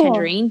 Oh, like cool.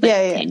 tangerine, but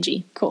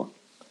Tangie. Cool.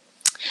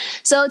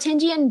 So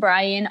Tangie and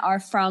Brian are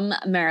from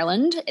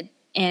Maryland,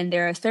 and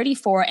they're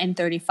 34 and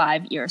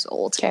 35 years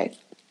old. Okay.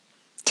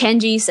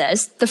 Tenji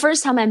says, the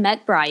first time I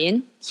met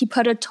Brian, he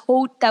put a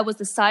toad that was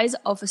the size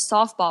of a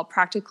softball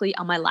practically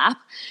on my lap,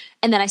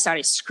 and then I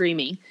started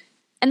screaming.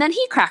 And then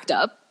he cracked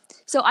up.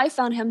 So I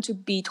found him to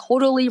be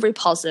totally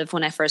repulsive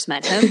when I first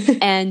met him,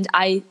 and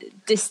I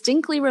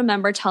distinctly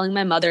remember telling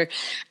my mother,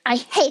 I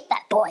hate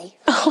that boy.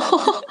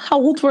 How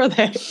old were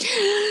they?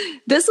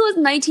 This was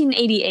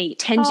 1988.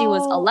 Tenji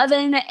was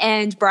 11,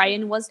 and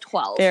Brian was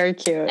 12. Very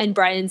cute. And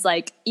Brian's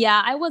like,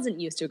 yeah, I wasn't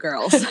used to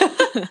girls.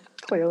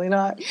 Clearly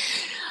not.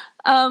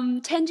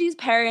 Tenji's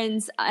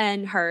parents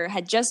and her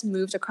had just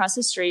moved across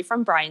the street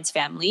from Brian's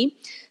family,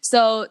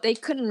 so they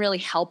couldn't really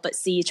help but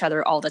see each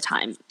other all the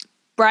time.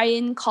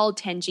 Brian called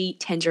Tenji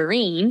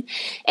Tangerine,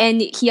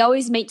 and he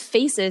always made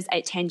faces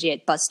at Tenji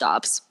at bus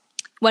stops.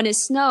 When it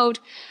snowed,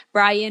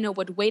 Brian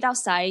would wait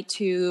outside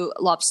to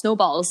lob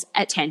snowballs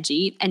at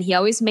Tenji, and he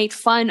always made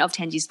fun of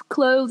Tenji's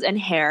clothes and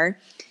hair.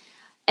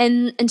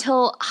 And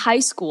until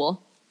high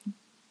school,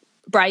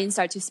 Brian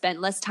started to spend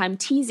less time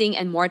teasing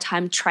and more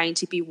time trying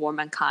to be warm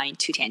and kind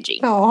to Tenji.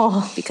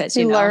 Oh, because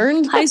you know,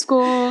 learned high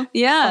school.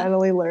 Yeah,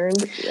 finally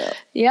learned. Yeah.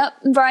 Yep.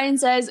 Brian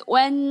says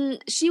when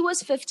she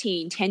was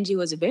 15, Tenji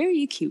was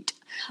very cute.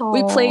 Aww.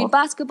 We played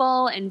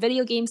basketball and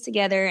video games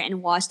together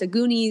and watched The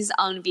Goonies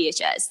on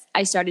VHS.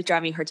 I started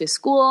driving her to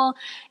school,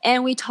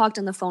 and we talked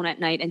on the phone at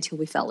night until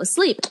we fell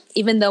asleep,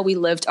 even though we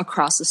lived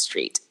across the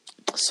street.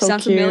 So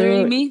Sound cute.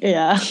 Familiar to me?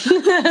 Yeah.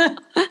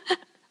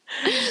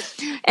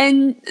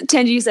 And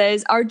Tenji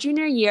says, our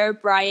junior year,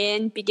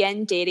 Brian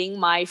began dating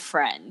my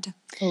friend.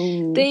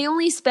 Ooh. They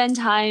only spent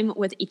time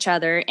with each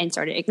other and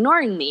started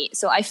ignoring me,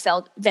 so I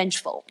felt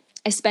vengeful.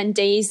 I spent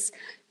days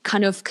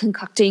kind of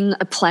concocting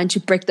a plan to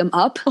break them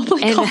up.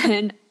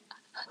 Then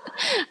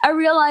I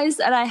realized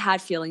that I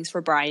had feelings for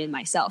Brian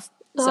myself.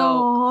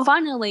 So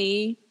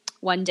finally,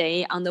 one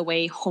day on the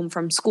way home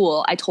from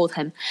school, I told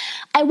him,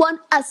 I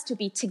want us to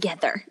be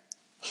together.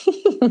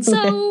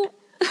 So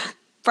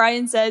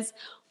Brian says,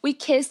 we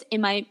kissed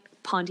in my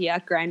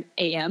Pontiac Grand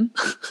AM,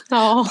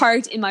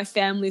 parked in my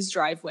family's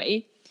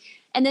driveway.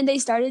 And then they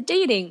started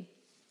dating.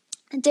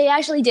 They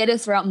actually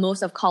dated throughout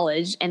most of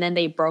college, and then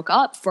they broke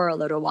up for a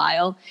little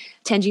while.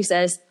 Tenji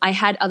says, I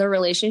had other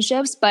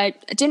relationships,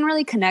 but didn't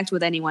really connect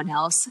with anyone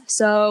else.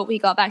 So we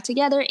got back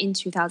together in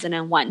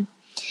 2001.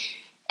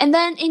 And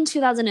then in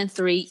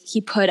 2003, he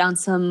put on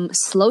some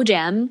slow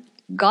jam,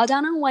 got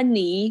down on one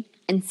knee,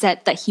 and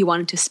said that he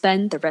wanted to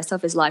spend the rest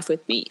of his life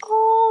with me.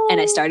 Oh.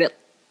 And I started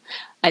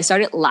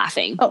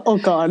laughing. Oh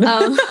God.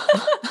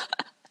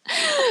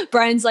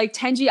 Brian's like,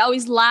 Tenji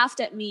always laughed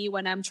at me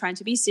when I'm trying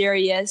to be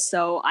serious,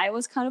 so I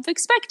was kind of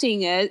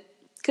expecting it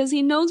because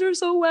he knows her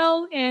so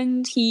well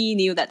and he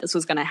knew that this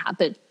was going to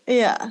happen.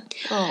 Yeah.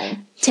 Oh.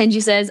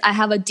 Tenji says, I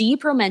have a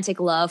deep romantic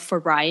love for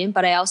Brian,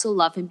 but I also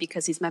love him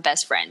because he's my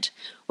best friend.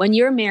 When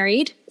you're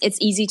married, it's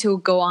easy to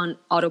go on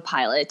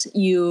autopilot.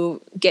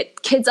 You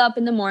get kids up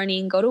in the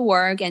morning, go to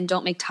work, and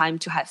don't make time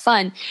to have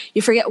fun.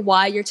 You forget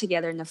why you're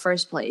together in the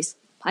first place.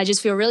 I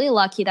just feel really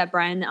lucky that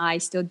Brian and I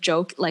still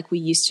joke like we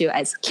used to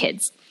as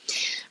kids.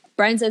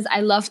 Brian says, I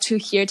love to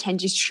hear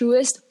Tenji's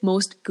truest,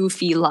 most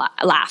goofy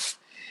laugh.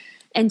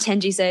 And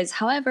Tenji says,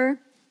 however,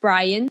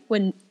 Brian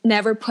would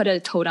never put a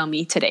toad on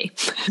me today.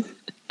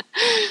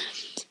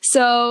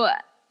 So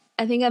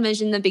I think I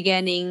mentioned in the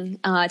beginning,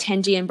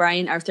 Tenji and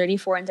Brian are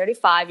 34 and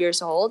 35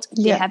 years old.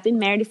 Yeah. They have been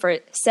married for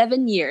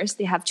 7 years.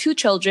 They have 2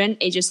 children,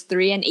 ages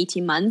 3 and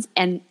 18 months,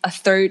 and a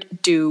third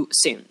due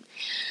soon.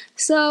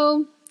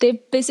 So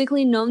they've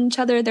basically known each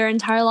other their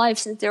entire life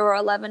since they were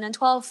 11 and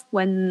 12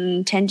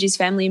 when Tenji's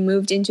family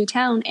moved into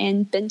town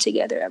and been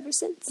together ever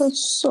since.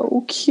 That's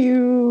so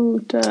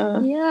cute.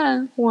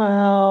 Yeah.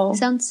 Wow.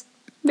 Sounds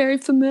very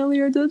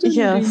familiar, doesn't it?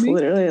 Yeah, it's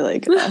literally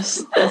like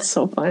us. That's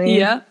so funny.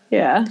 Yeah.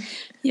 Yeah.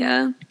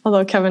 Yeah.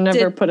 Although Kevin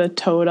never put a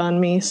toad on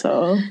me,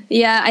 so.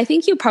 Yeah, I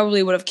think you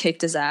probably would have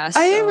kicked his ass.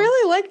 I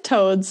really like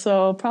toads,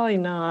 so probably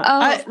not.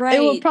 Oh, right.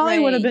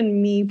 It would have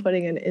been me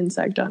putting an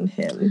insect on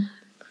him.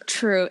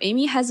 True.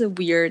 Amy has a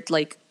weird,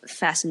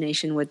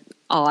 fascination with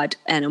odd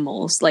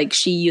animals. Like,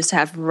 she used to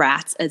have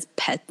rats as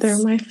pets. They're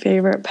my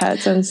favorite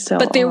pets and still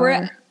But they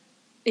were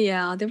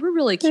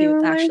really cute, they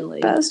were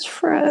actually. My best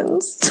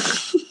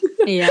friends.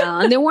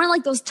 Yeah, and they weren't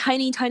like those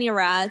tiny, tiny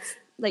rats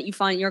that you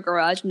find in your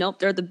garage. Nope,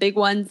 they're the big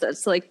ones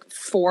that's like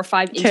 4 or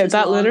 5 inches long. Okay,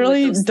 that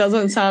literally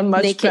doesn't sound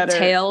much naked better.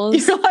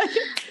 Tails. You're like,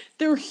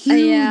 they're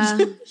huge. Yeah.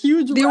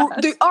 Huge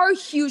rats. They are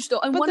huge, though.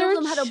 And but one of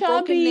them had a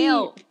broken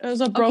nail. It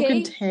was a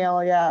broken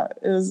tail, yeah.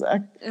 It was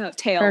a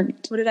tail.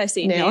 What did I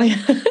say? Nail.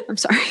 I'm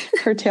sorry.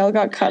 Her tail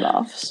got cut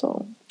off,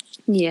 so.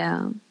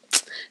 Yeah.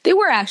 They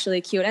were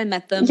actually cute. I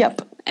met them.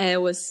 Yep. And I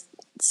was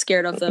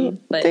scared of them.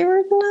 But they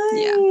were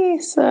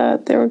nice. Yeah.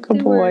 They were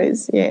good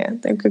boys. Yeah,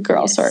 they're good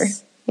girls. Yes. Sorry.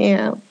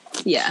 Yeah.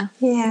 Yeah.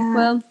 Yeah.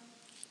 Well,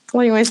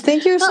 anyways,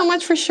 thank you so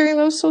much for sharing.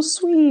 That was so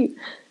sweet.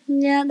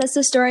 Yeah, that's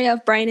the story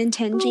of Brian and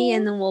Tenji,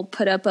 and then we'll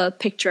put up a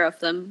picture of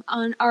them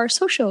on our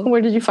social.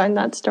 Where did you find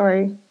that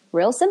story?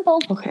 Real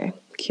simple. Okay,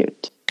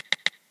 cute.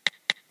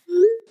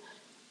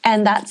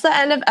 And that's the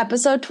end of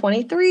episode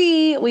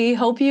 23. We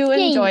hope you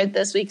enjoyed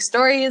this week's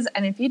stories,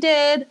 and if you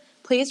did,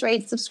 please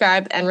rate,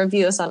 subscribe, and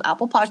review us on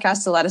Apple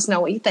Podcasts to let us know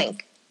what you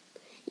think.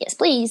 Yes,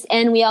 please.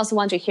 And we also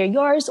want to hear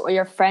yours or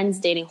your friends'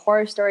 dating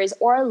horror stories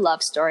or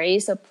love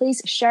stories. So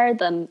please share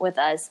them with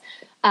us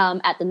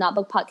at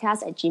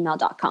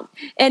thenotebookpodcast@gmail.com.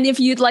 And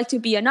if you'd like to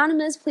be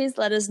anonymous, please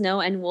let us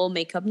know and we'll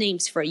make up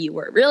names for you.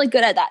 We're really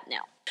good at that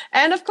now.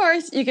 And of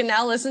course, you can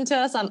now listen to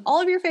us on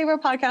all of your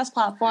favorite podcast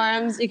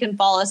platforms. You can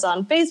follow us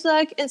on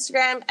Facebook,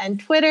 Instagram, and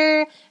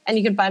Twitter. And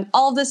you can find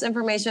all of this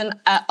information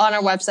on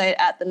our website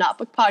at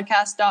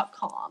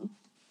thenotebookpodcast.com.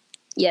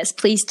 Yes,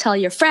 please tell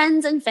your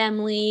friends and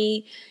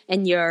family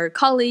and your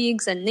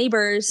colleagues and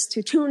neighbors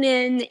to tune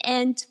in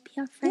and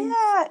be our friends.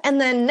 Yeah, and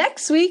then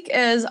next week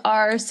is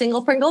our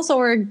single Pringle, so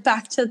we're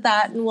back to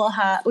that, and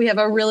we have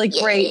a really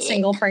great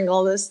single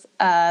Pringle this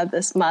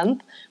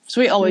month, which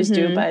we always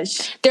do,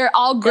 but they're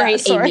all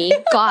great, Amy.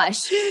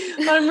 Gosh,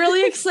 but I'm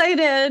really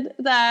excited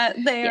that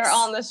they are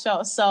on the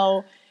show.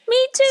 So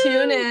me too.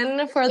 Tune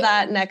in for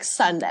that next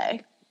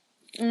Sunday.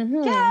 Yeah.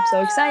 I'm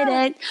so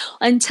excited.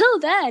 Until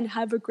then,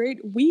 have a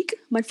great week,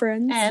 my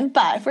friends. And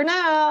bye for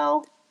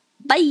now.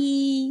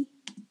 Bye.